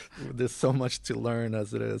 There's so much to learn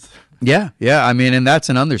as it is. Yeah. I mean, and that's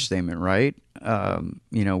an understatement, right?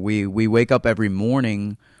 You know, we wake up every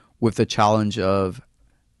morning with the challenge of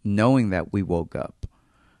knowing that we woke up,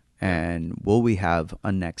 and will we have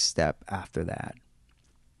a next step after that?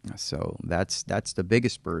 So that's the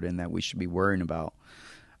biggest burden that we should be worrying about,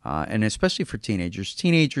 and especially for teenagers.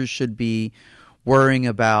 Teenagers should be worrying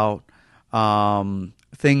about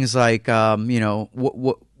things like, you know,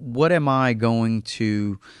 what am I going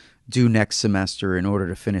to do next semester in order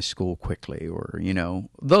to finish school quickly, or, you know,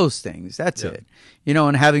 those things. That's it. You know,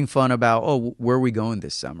 and having fun about, where are we going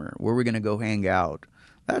this summer? Where are we going to go hang out?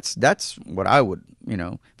 That's what I would,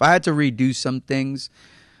 if I had to redo some things,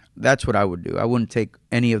 that's what I would do. I wouldn't take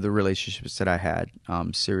any of the relationships that I had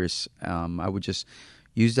serious. I would just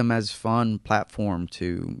use them as fun platform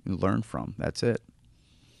to learn from. That's it.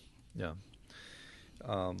 Yeah.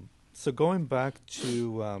 So going back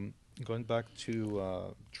to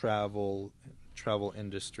travel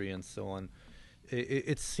industry and so on,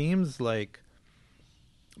 it seems like,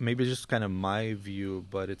 maybe just kind of my view,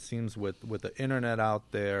 but it seems with the internet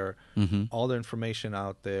out there, all the information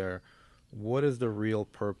out there, what is the real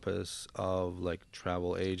purpose of like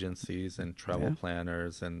travel agencies and travel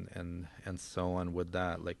planners and so on with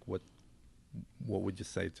that? Like what would you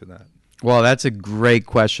say to that? Well, that's a great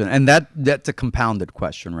question. And that's a compounded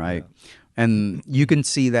question, right? Yeah. And you can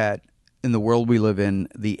see that in the world we live in,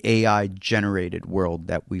 the AI generated world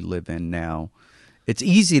that we live in now. It's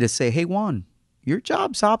easy to say, hey, Juan, your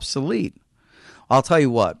job's obsolete. I'll tell you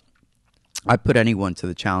what, I put anyone to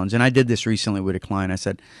the challenge, and I did this recently with a client. I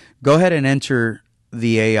said, go ahead and enter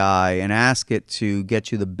the AI and ask it to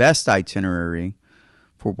get you the best itinerary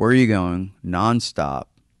for where you're going, nonstop,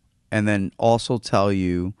 and then also tell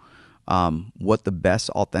you what the best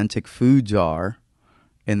authentic foods are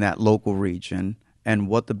in that local region, and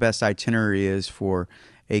what the best itinerary is for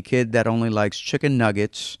a kid that only likes chicken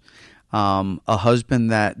nuggets, a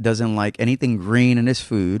husband that doesn't like anything green in his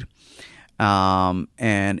food,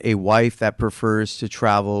 and a wife that prefers to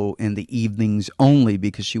travel in the evenings only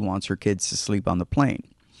because she wants her kids to sleep on the plane.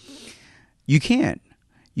 You can't.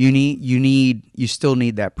 You still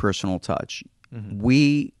need that personal touch.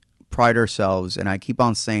 We pride ourselves, and I keep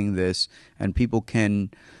on saying this, and people can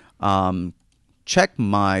check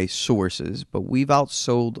my sources, but we've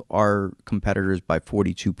outsold our competitors by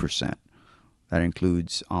 42%. That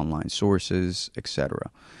includes online sources, etc.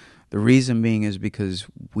 The reason being is because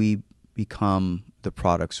we become the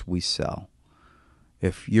products we sell.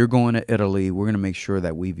 If you're going to Italy, we're going to make sure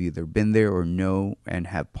that we've either been there or know and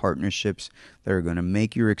have partnerships that are going to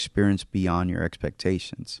make your experience beyond your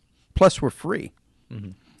expectations. Plus, we're free.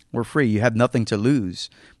 We're free. You have nothing to lose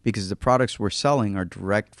because the products we're selling are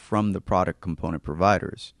direct from the product component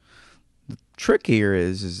providers. The trick here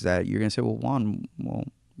is that you're going to say, well, Juan,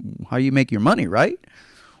 how do you make your money, right?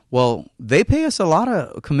 Well, they pay us a lot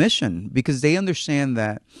of commission because they understand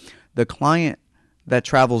that the client that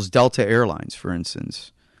travels Delta Airlines, for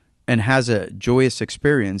instance, and has a joyous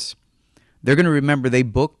experience, they're going to remember they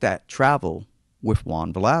booked that travel with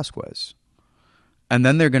Juan Velazquez. And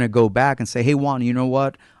then they're going to go back and say, hey, Juan, you know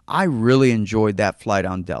what? I really enjoyed that flight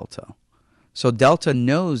on Delta. So Delta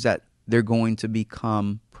knows that they're going to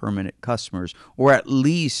become permanent customers, or at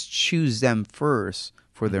least choose them first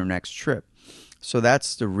for their next trip. So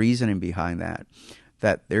that's the reasoning behind that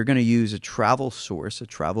they're going to use a travel source, a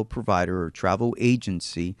travel provider, or travel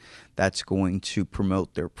agency that's going to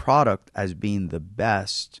promote their product as being the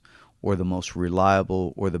best or the most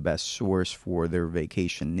reliable or the best source for their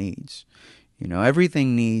vacation needs.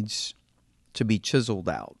 Everything needs to be chiseled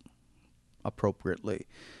out appropriately.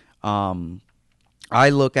 I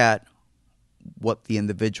look at what the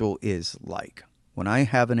individual is like. When I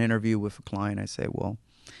have an interview with a client, I say, well,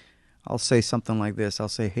 I'll say something like this. I'll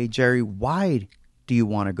say, hey, Jerry, why do you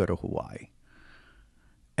want to go to Hawaii?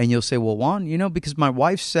 And you'll say, well, Juan, because my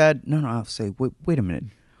wife said, no, I'll say, wait a minute.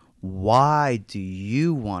 Why do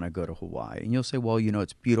you want to go to Hawaii? And you'll say, well,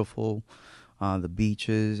 it's beautiful, the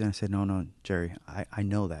beaches. And I said, no, Jerry, I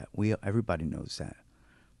know that. Everybody knows that.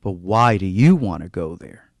 But why do you want to go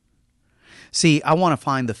there? See, I want to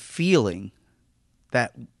find the feeling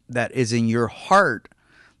that is in your heart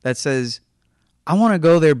that says, I want to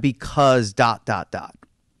go there because ...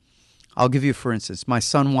 I'll give you, for instance, my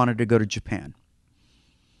son wanted to go to Japan.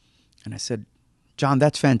 And I said, John,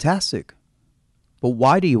 that's fantastic. But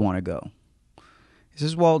why do you want to go? He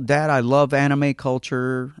says, well, Dad, I love anime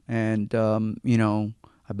culture, and,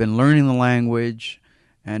 I've been learning the language,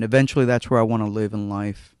 and eventually that's where I want to live in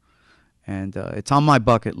life. And it's on my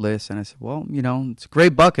bucket list. And I said, well, it's a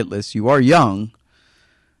great bucket list. You are young.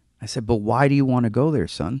 I said, but why do you want to go there,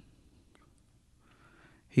 son?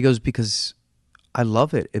 He goes, because I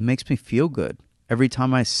love it. It makes me feel good. Every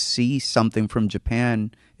time I see something from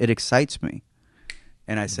Japan, it excites me.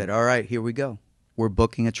 And I said, all right, here we go. We're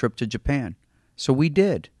booking a trip to Japan. So we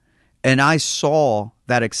did. And I saw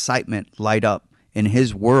that excitement light up in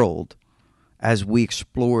his world as we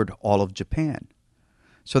explored all of Japan.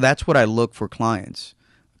 So that's what I look for clients.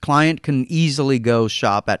 A client can easily go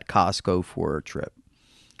shop at Costco for a trip,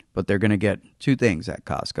 but they're going to get two things at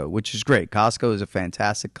Costco, which is great. Costco is a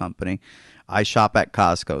fantastic company. I shop at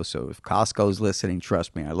Costco, so if Costco's listening,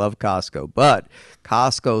 trust me, I love Costco. But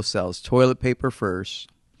Costco sells toilet paper first,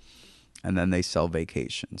 and then they sell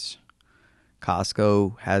vacations.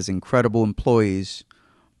 Costco has incredible employees,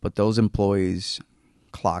 but those employees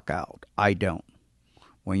clock out. I don't.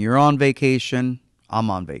 When you're on vacation, I'm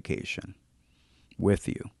on vacation with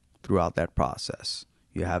you throughout that process.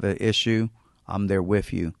 You have an issue, I'm there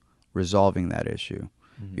with you, resolving that issue.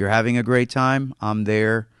 Mm-hmm. You're having a great time, I'm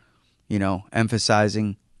there,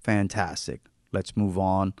 emphasizing, fantastic. Let's move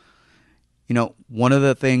on. One of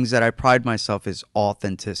the things that I pride myself is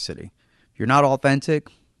authenticity. If you're not authentic,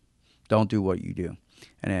 don't do what you do.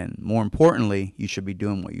 And then more importantly, you should be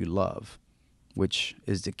doing what you love, which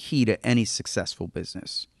is the key to any successful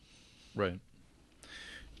business. Right.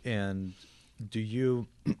 And do you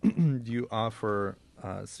offer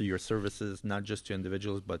so your services not just to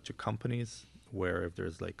individuals but to companies, where if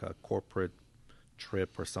there's like a corporate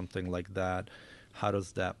trip or something like that, how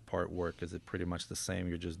does that part work? Is it pretty much the same?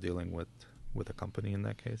 You're just dealing with a company in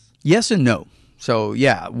that case? Yes and no. So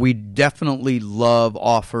yeah, we definitely love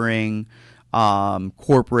offering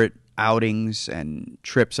corporate outings and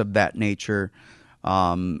trips of that nature.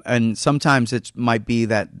 And sometimes it might be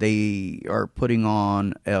that they are putting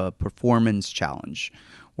on a performance challenge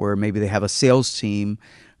where maybe they have a sales team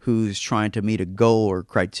who's trying to meet a goal or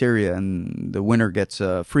criteria, and the winner gets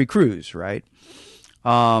a free cruise, right?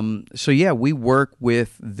 So yeah, we work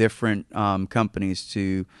with different companies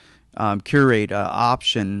to curate an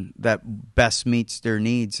option that best meets their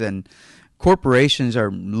needs, and corporations are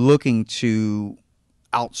looking to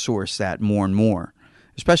outsource that more and more,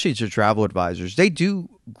 especially to travel advisors. They do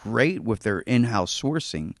great with their in-house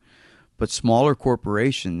sourcing, but smaller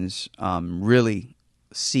corporations really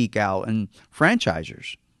seek out, and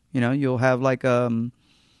franchisers. You'll have like a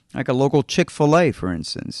local Chick-fil-A, for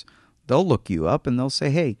instance. They'll look you up and they'll say,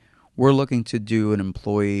 hey, we're looking to do an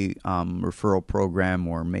employee referral program,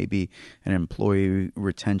 or maybe an employee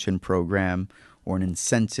retention program, or an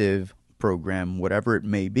incentive program, whatever it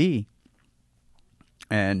may be.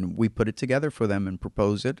 And we put it together for them and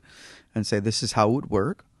propose it and say, this is how it would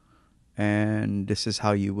work, and this is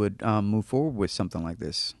how you would move forward with something like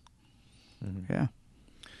this. Mm-hmm. Yeah.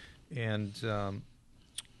 And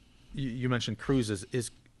you mentioned cruises.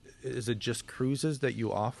 Is it just cruises that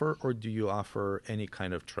you offer, or do you offer any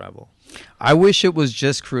kind of travel? I wish it was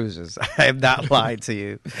just cruises. I have not lied to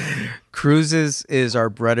you. Cruises is our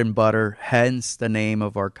bread and butter, hence the name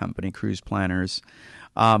of our company, Cruise Planners.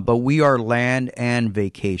 But we are land and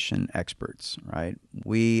vacation experts, right?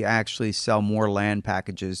 We actually sell more land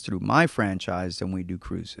packages through my franchise than we do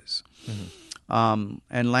cruises. Mm-hmm.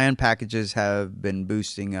 And land packages have been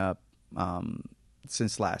boosting up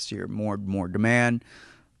since last year. More demand.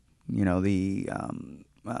 The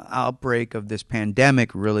outbreak of this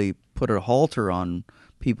pandemic really put a halter on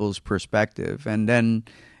people's perspective. And then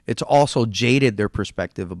it's also jaded their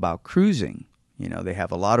perspective about cruising. They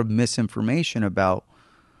have a lot of misinformation about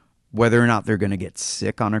whether or not they're going to get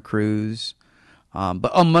sick on a cruise.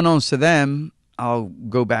 But unbeknownst to them, I'll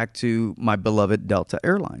go back to my beloved Delta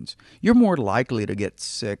Airlines. You're more likely to get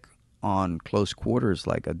sick on close quarters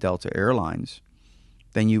like a Delta Airlines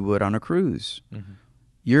than you would on a cruise. Mm-hmm.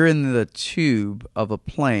 You're in the tube of a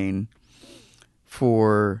plane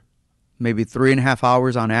for maybe 3.5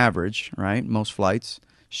 hours on average, right? Most flights,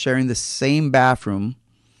 sharing the same bathroom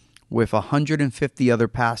with 150 other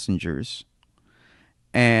passengers,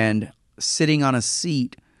 and sitting on a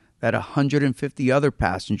seat that 150 other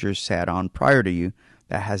passengers sat on prior to you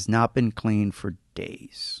that has not been cleaned for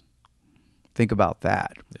days. Think about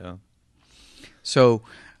that. Yeah. So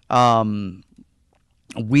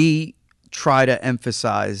we try to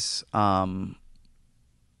emphasize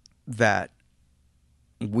that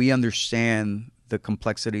we understand the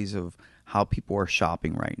complexities of how people are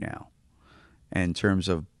shopping right now in terms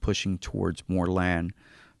of pushing towards more land.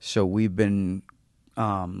 So we've been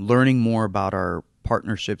learning more about our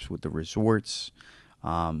partnerships with the resorts,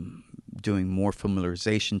 doing more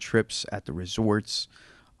familiarization trips at the resorts,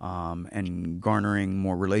 and garnering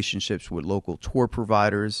more relationships with local tour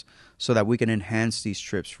providers so that we can enhance these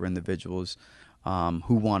trips for individuals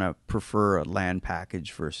who want to prefer a land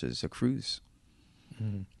package versus a cruise.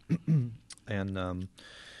 Mm-hmm. And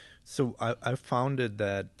so I found it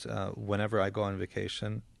that whenever I go on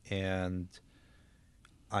vacation and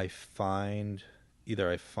I find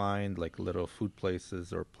like little food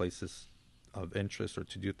places or places of interest or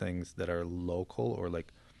to do things that are local, or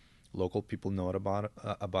like local people know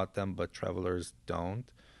about them, but travelers don't.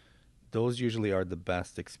 Those usually are the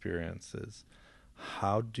best experiences.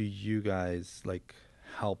 How do you guys like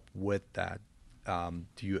help with that?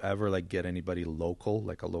 Do you ever like get anybody local,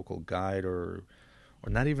 like a local guide, or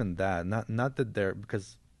not even that? Not that they're,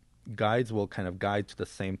 because guides will kind of guide to the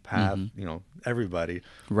same path, everybody.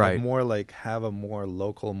 Right. But more like have a more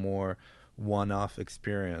local, more one-off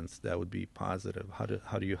experience that would be positive. How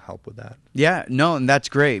do you help with that? Yeah, no, and that's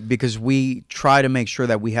great because we try to make sure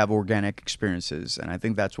that we have organic experiences, and I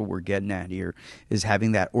think that's what we're getting at here is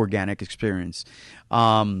having that organic experience.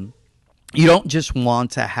 You don't just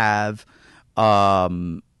want to have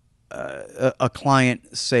a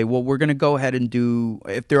client say, well, we're going to go ahead and do,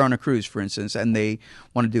 if they're on a cruise, for instance, and they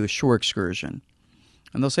want to do a shore excursion.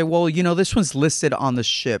 And they'll say, well, this one's listed on the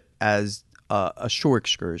ship as a shore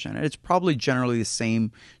excursion. And it's probably generally the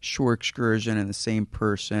same shore excursion and the same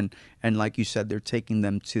person. And like you said, they're taking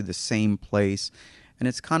them to the same place. And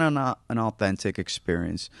it's kind of not an authentic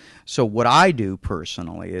experience. So what I do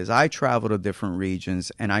personally is I travel to different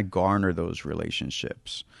regions and I garner those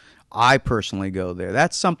relationships. I personally go there.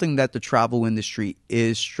 That's something that the travel industry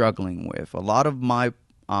is struggling with. A lot of my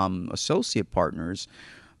associate partners,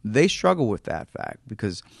 they struggle with that fact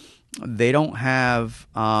because they don't have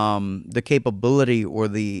the capability or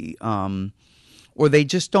they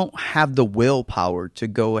just don't have the willpower to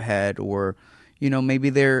go ahead, or maybe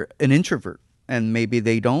they're an introvert and maybe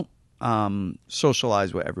they don't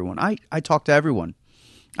socialize with everyone. I talk to everyone.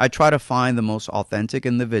 I try to find the most authentic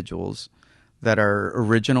individuals that are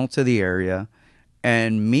original to the area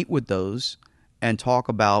and meet with those and talk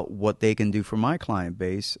about what they can do for my client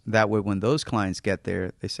base. That way, when those clients get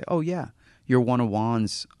there, they say, oh, yeah, you're one of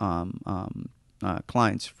Juan's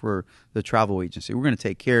clients for the travel agency. We're going to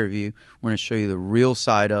take care of you. We're going to show you the real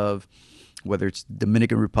side of whether it's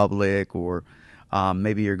Dominican Republic or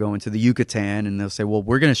maybe you're going to the Yucatan, and they'll say, well,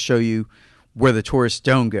 we're going to show you where the tourists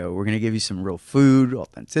don't go. We're going to give you some real food,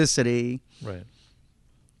 authenticity. Right.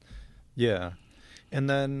 Yeah. And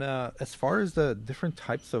then as far as the different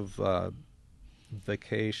types of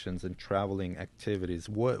vacations and traveling activities,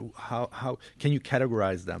 how can you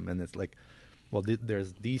categorize them? And it's like, well,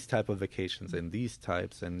 there's these type of vacations and these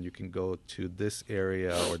types, and you can go to this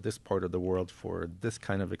area or this part of the world for this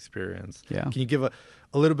kind of experience. Yeah. Can you give a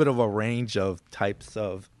little bit of a range of types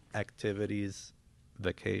of activities,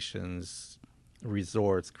 vacations,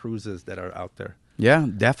 resorts, cruises that are out there? Yeah,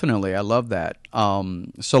 definitely. I love that.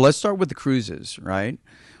 So let's start with the cruises, right?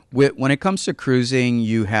 When it comes to cruising,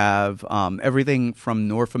 you have everything from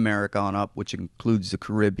North America on up, which includes the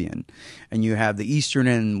Caribbean. And you have the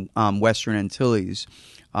Eastern and Western Antilles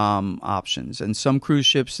options. And some cruise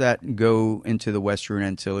ships that go into the Western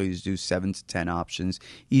Antilles do 7 to 10 options.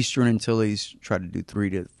 Eastern Antilles try to do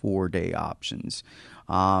 3 to 4 day options.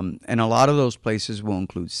 And a lot of those places will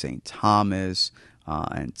include St. Thomas,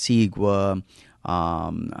 Antigua,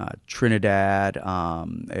 Trinidad,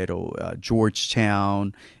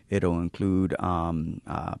 Georgetown. It'll include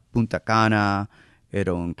Punta Cana.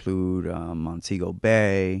 It'll include Montego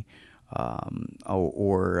Bay,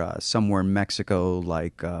 or somewhere in Mexico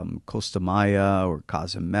like Costa Maya or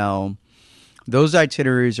Cozumel. Those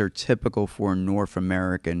itineraries are typical for a North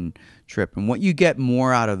American trip, and what you get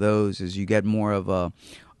more out of those is you get more of a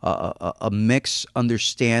mixed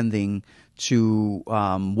understanding to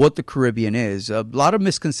what the Caribbean is. A lot of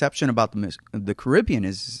misconception about the Caribbean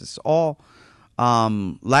is it's all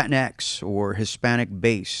Latinx or Hispanic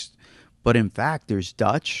based, but in fact there's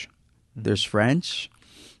Dutch, there's French,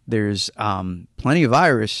 there's plenty of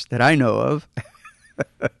Irish that I know of.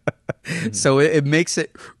 So it makes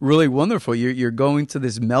it really wonderful. You're going to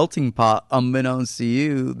this melting pot unbeknownst to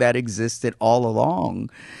you that existed all along.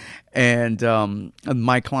 And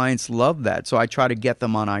my clients love that. So I try to get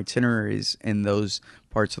them on itineraries in those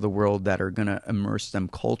parts of the world that are going to immerse them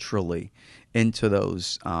culturally into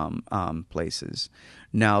those places.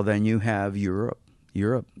 Now, then you have Europe.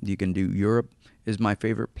 You can do Europe is my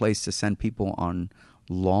favorite place to send people on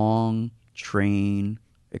long train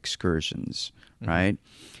excursions, right?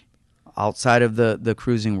 Outside of the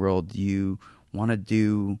cruising world, you want to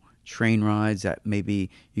do train rides that maybe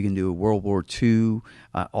you can do a World War II,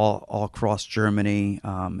 all across Germany,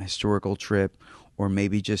 historical trip, or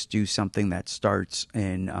maybe just do something that starts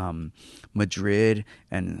in Madrid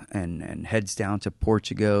and heads down to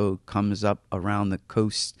Portugal, comes up around the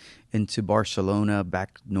coast into Barcelona,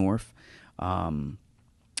 back north.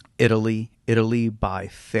 Italy by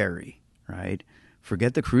ferry, right?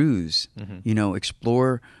 Forget the cruise.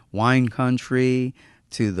 Explore wine country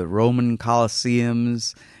to the Roman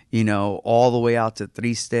Colosseums, all the way out to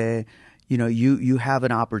Trieste. You have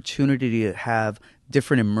an opportunity to have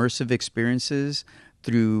different immersive experiences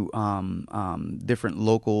through different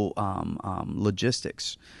local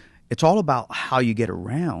logistics. It's all about how you get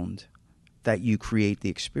around that you create the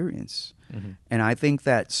experience. And I think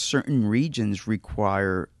that certain regions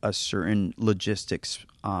require a certain logistics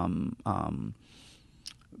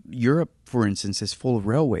Europe, for instance, is full of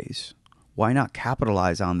railways. Why not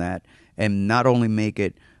capitalize on that and not only make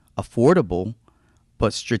it affordable,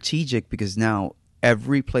 but strategic? Because now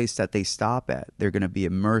every place that they stop at, they're going to be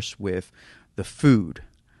immersed with the food,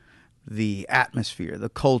 the atmosphere, the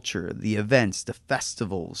culture, the events, the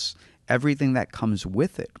festivals, everything that comes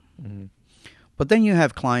with it. Mm-hmm. But then you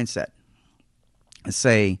have clients that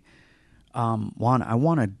say, Juan, I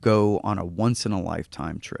want to go on a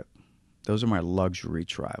once-in-a-lifetime trip. Those are my luxury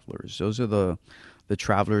travelers. Those are the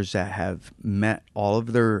travelers that have met all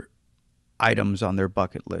of their items on their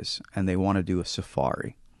bucket list, and they want to do a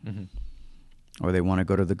safari. Mm-hmm. Or they want to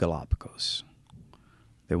go to the Galapagos.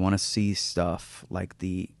 They want to see stuff like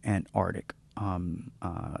the Antarctic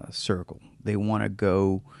Circle. They want to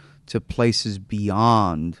go to places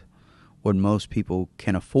beyond what most people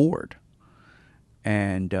can afford.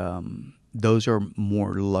 And those are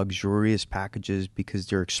more luxurious packages because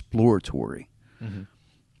they're exploratory.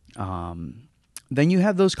 Mm-hmm. Then you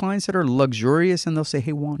have those clients that are luxurious, and they'll say,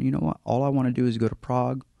 hey, Juan, you know what? All I want to do is go to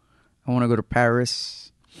Prague. I want to go to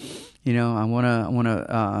Paris. You know, I want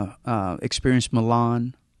to experience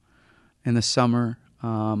Milan in the summer.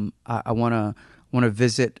 I want to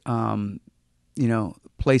visit,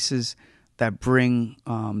 places that bring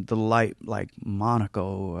delight, like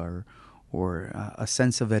Monaco, or a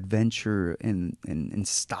sense of adventure in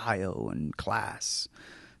style and class.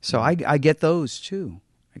 So I get those too.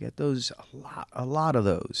 I get those a lot of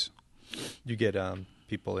those. You get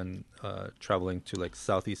people in traveling to like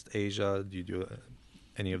Southeast Asia. Do you do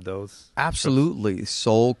any of those? Absolutely. Trips?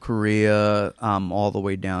 Seoul, Korea, all the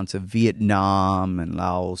way down to Vietnam and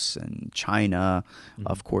Laos and China. Mm-hmm.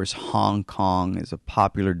 Of course, Hong Kong is a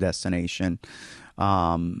popular destination.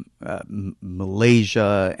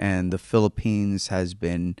 Malaysia and the Philippines has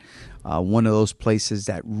been one of those places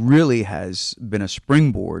that really has been a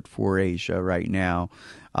springboard for Asia right now.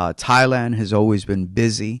 Thailand has always been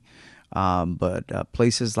busy, but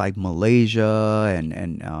places like Malaysia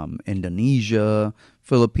and Indonesia,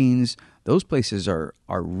 Philippines, those places are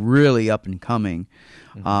really up and coming.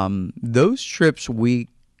 Mm-hmm. Those trips, we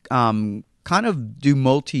kind of do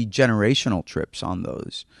multi-generational trips on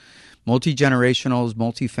those. Multi-generationals,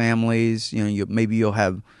 multi-families, maybe you'll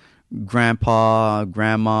have grandpa,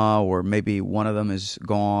 grandma, or maybe one of them is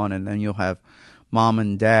gone, and then you'll have mom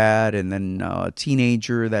and dad, and then a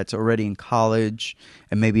teenager that's already in college,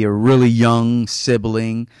 and maybe a really young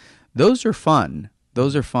sibling. Those are fun.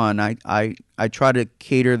 I try to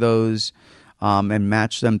cater those and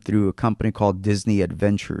match them through a company called Disney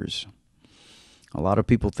Adventures. A lot of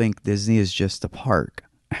people think Disney is just a park.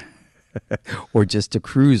 Or just a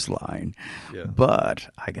cruise line. Yeah. But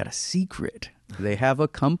I got a secret. They have a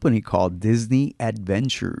company called Disney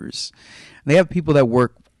Adventures. They have people that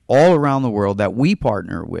work all around the world that we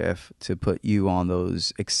partner with to put you on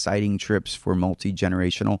those exciting trips for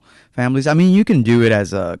multi-generational families. I mean, you can do it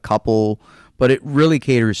as a couple, but it really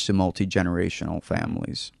caters to multi-generational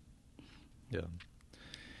families. Yeah.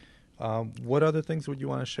 What other things would you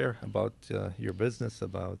want to share about your business,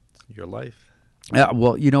 about your life? Yeah,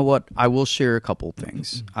 well, you know what? I will share a couple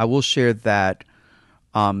things. I will share that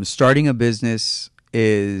starting a business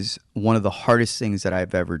is one of the hardest things that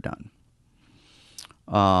I've ever done.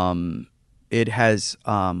 It has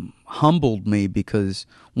humbled me because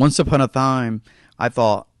once upon a time, I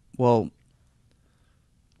thought, well,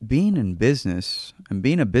 being in business and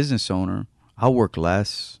being a business owner, I'll work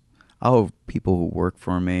less. I'll have people who work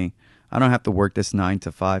for me. I don't have to work this 9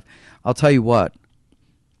 to 5. I'll tell you what.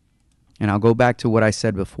 And I'll go back to what I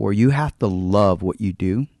said before. You have to love what you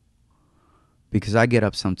do, because I get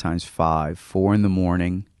up sometimes 5, 4 in the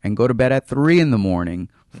morning and go to bed at 3 in the morning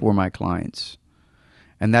for my clients.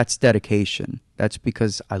 And that's dedication. That's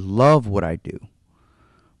because I love what I do.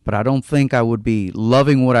 But I don't think I would be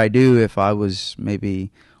loving what I do if I was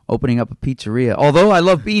maybe opening up a pizzeria. Although I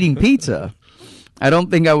love eating pizza, I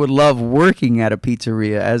don't think I would love working at a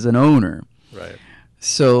pizzeria as an owner. Right.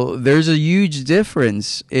 So there's a huge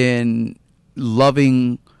difference in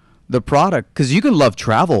loving the product, because you can love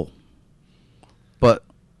travel, but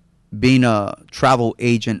being a travel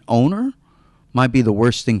agent owner might be the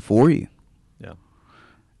worst thing for you. Yeah.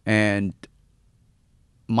 And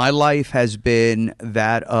my life has been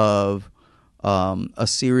that of a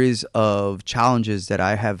series of challenges that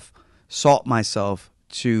I have sought myself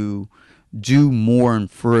to do more and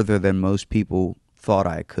further than most people thought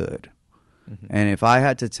I could. Mm-hmm. And if I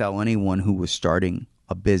had to tell anyone who was starting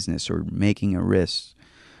a business or making a risk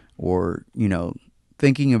or,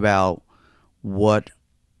 thinking about what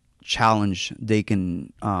challenge they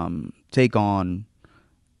can take on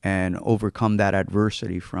and overcome that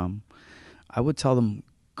adversity from, I would tell them,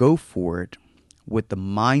 go for it. with the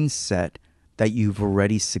mindset that you've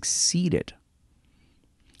already succeeded.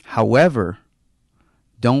 However,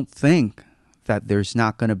 don't think that there's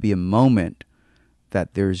not going to be a moment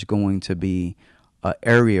that there's going to be an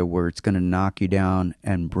area where it's going to knock you down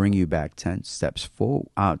and bring you back 10 steps forward,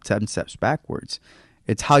 10 steps backwards.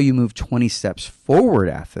 It's how you move 20 steps forward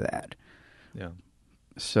after that. Yeah.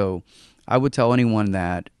 So I would tell anyone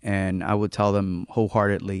that, and I would tell them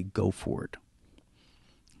wholeheartedly, go for it.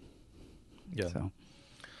 Yeah. So.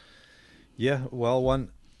 Yeah. Well,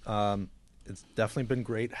 it's definitely been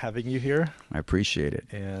great having you here. I appreciate it.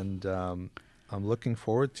 And I'm looking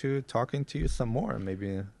forward to talking to you some more,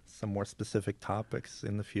 maybe some more specific topics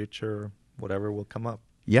in the future, whatever will come up.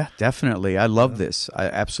 Yeah, definitely. I love this. I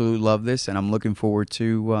absolutely love this, and I'm looking forward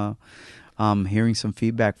to hearing some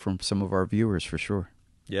feedback from some of our viewers for sure.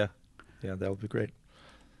 Yeah. Yeah, that would be great.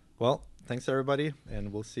 Well, thanks everybody,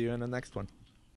 and we'll see you in the next one.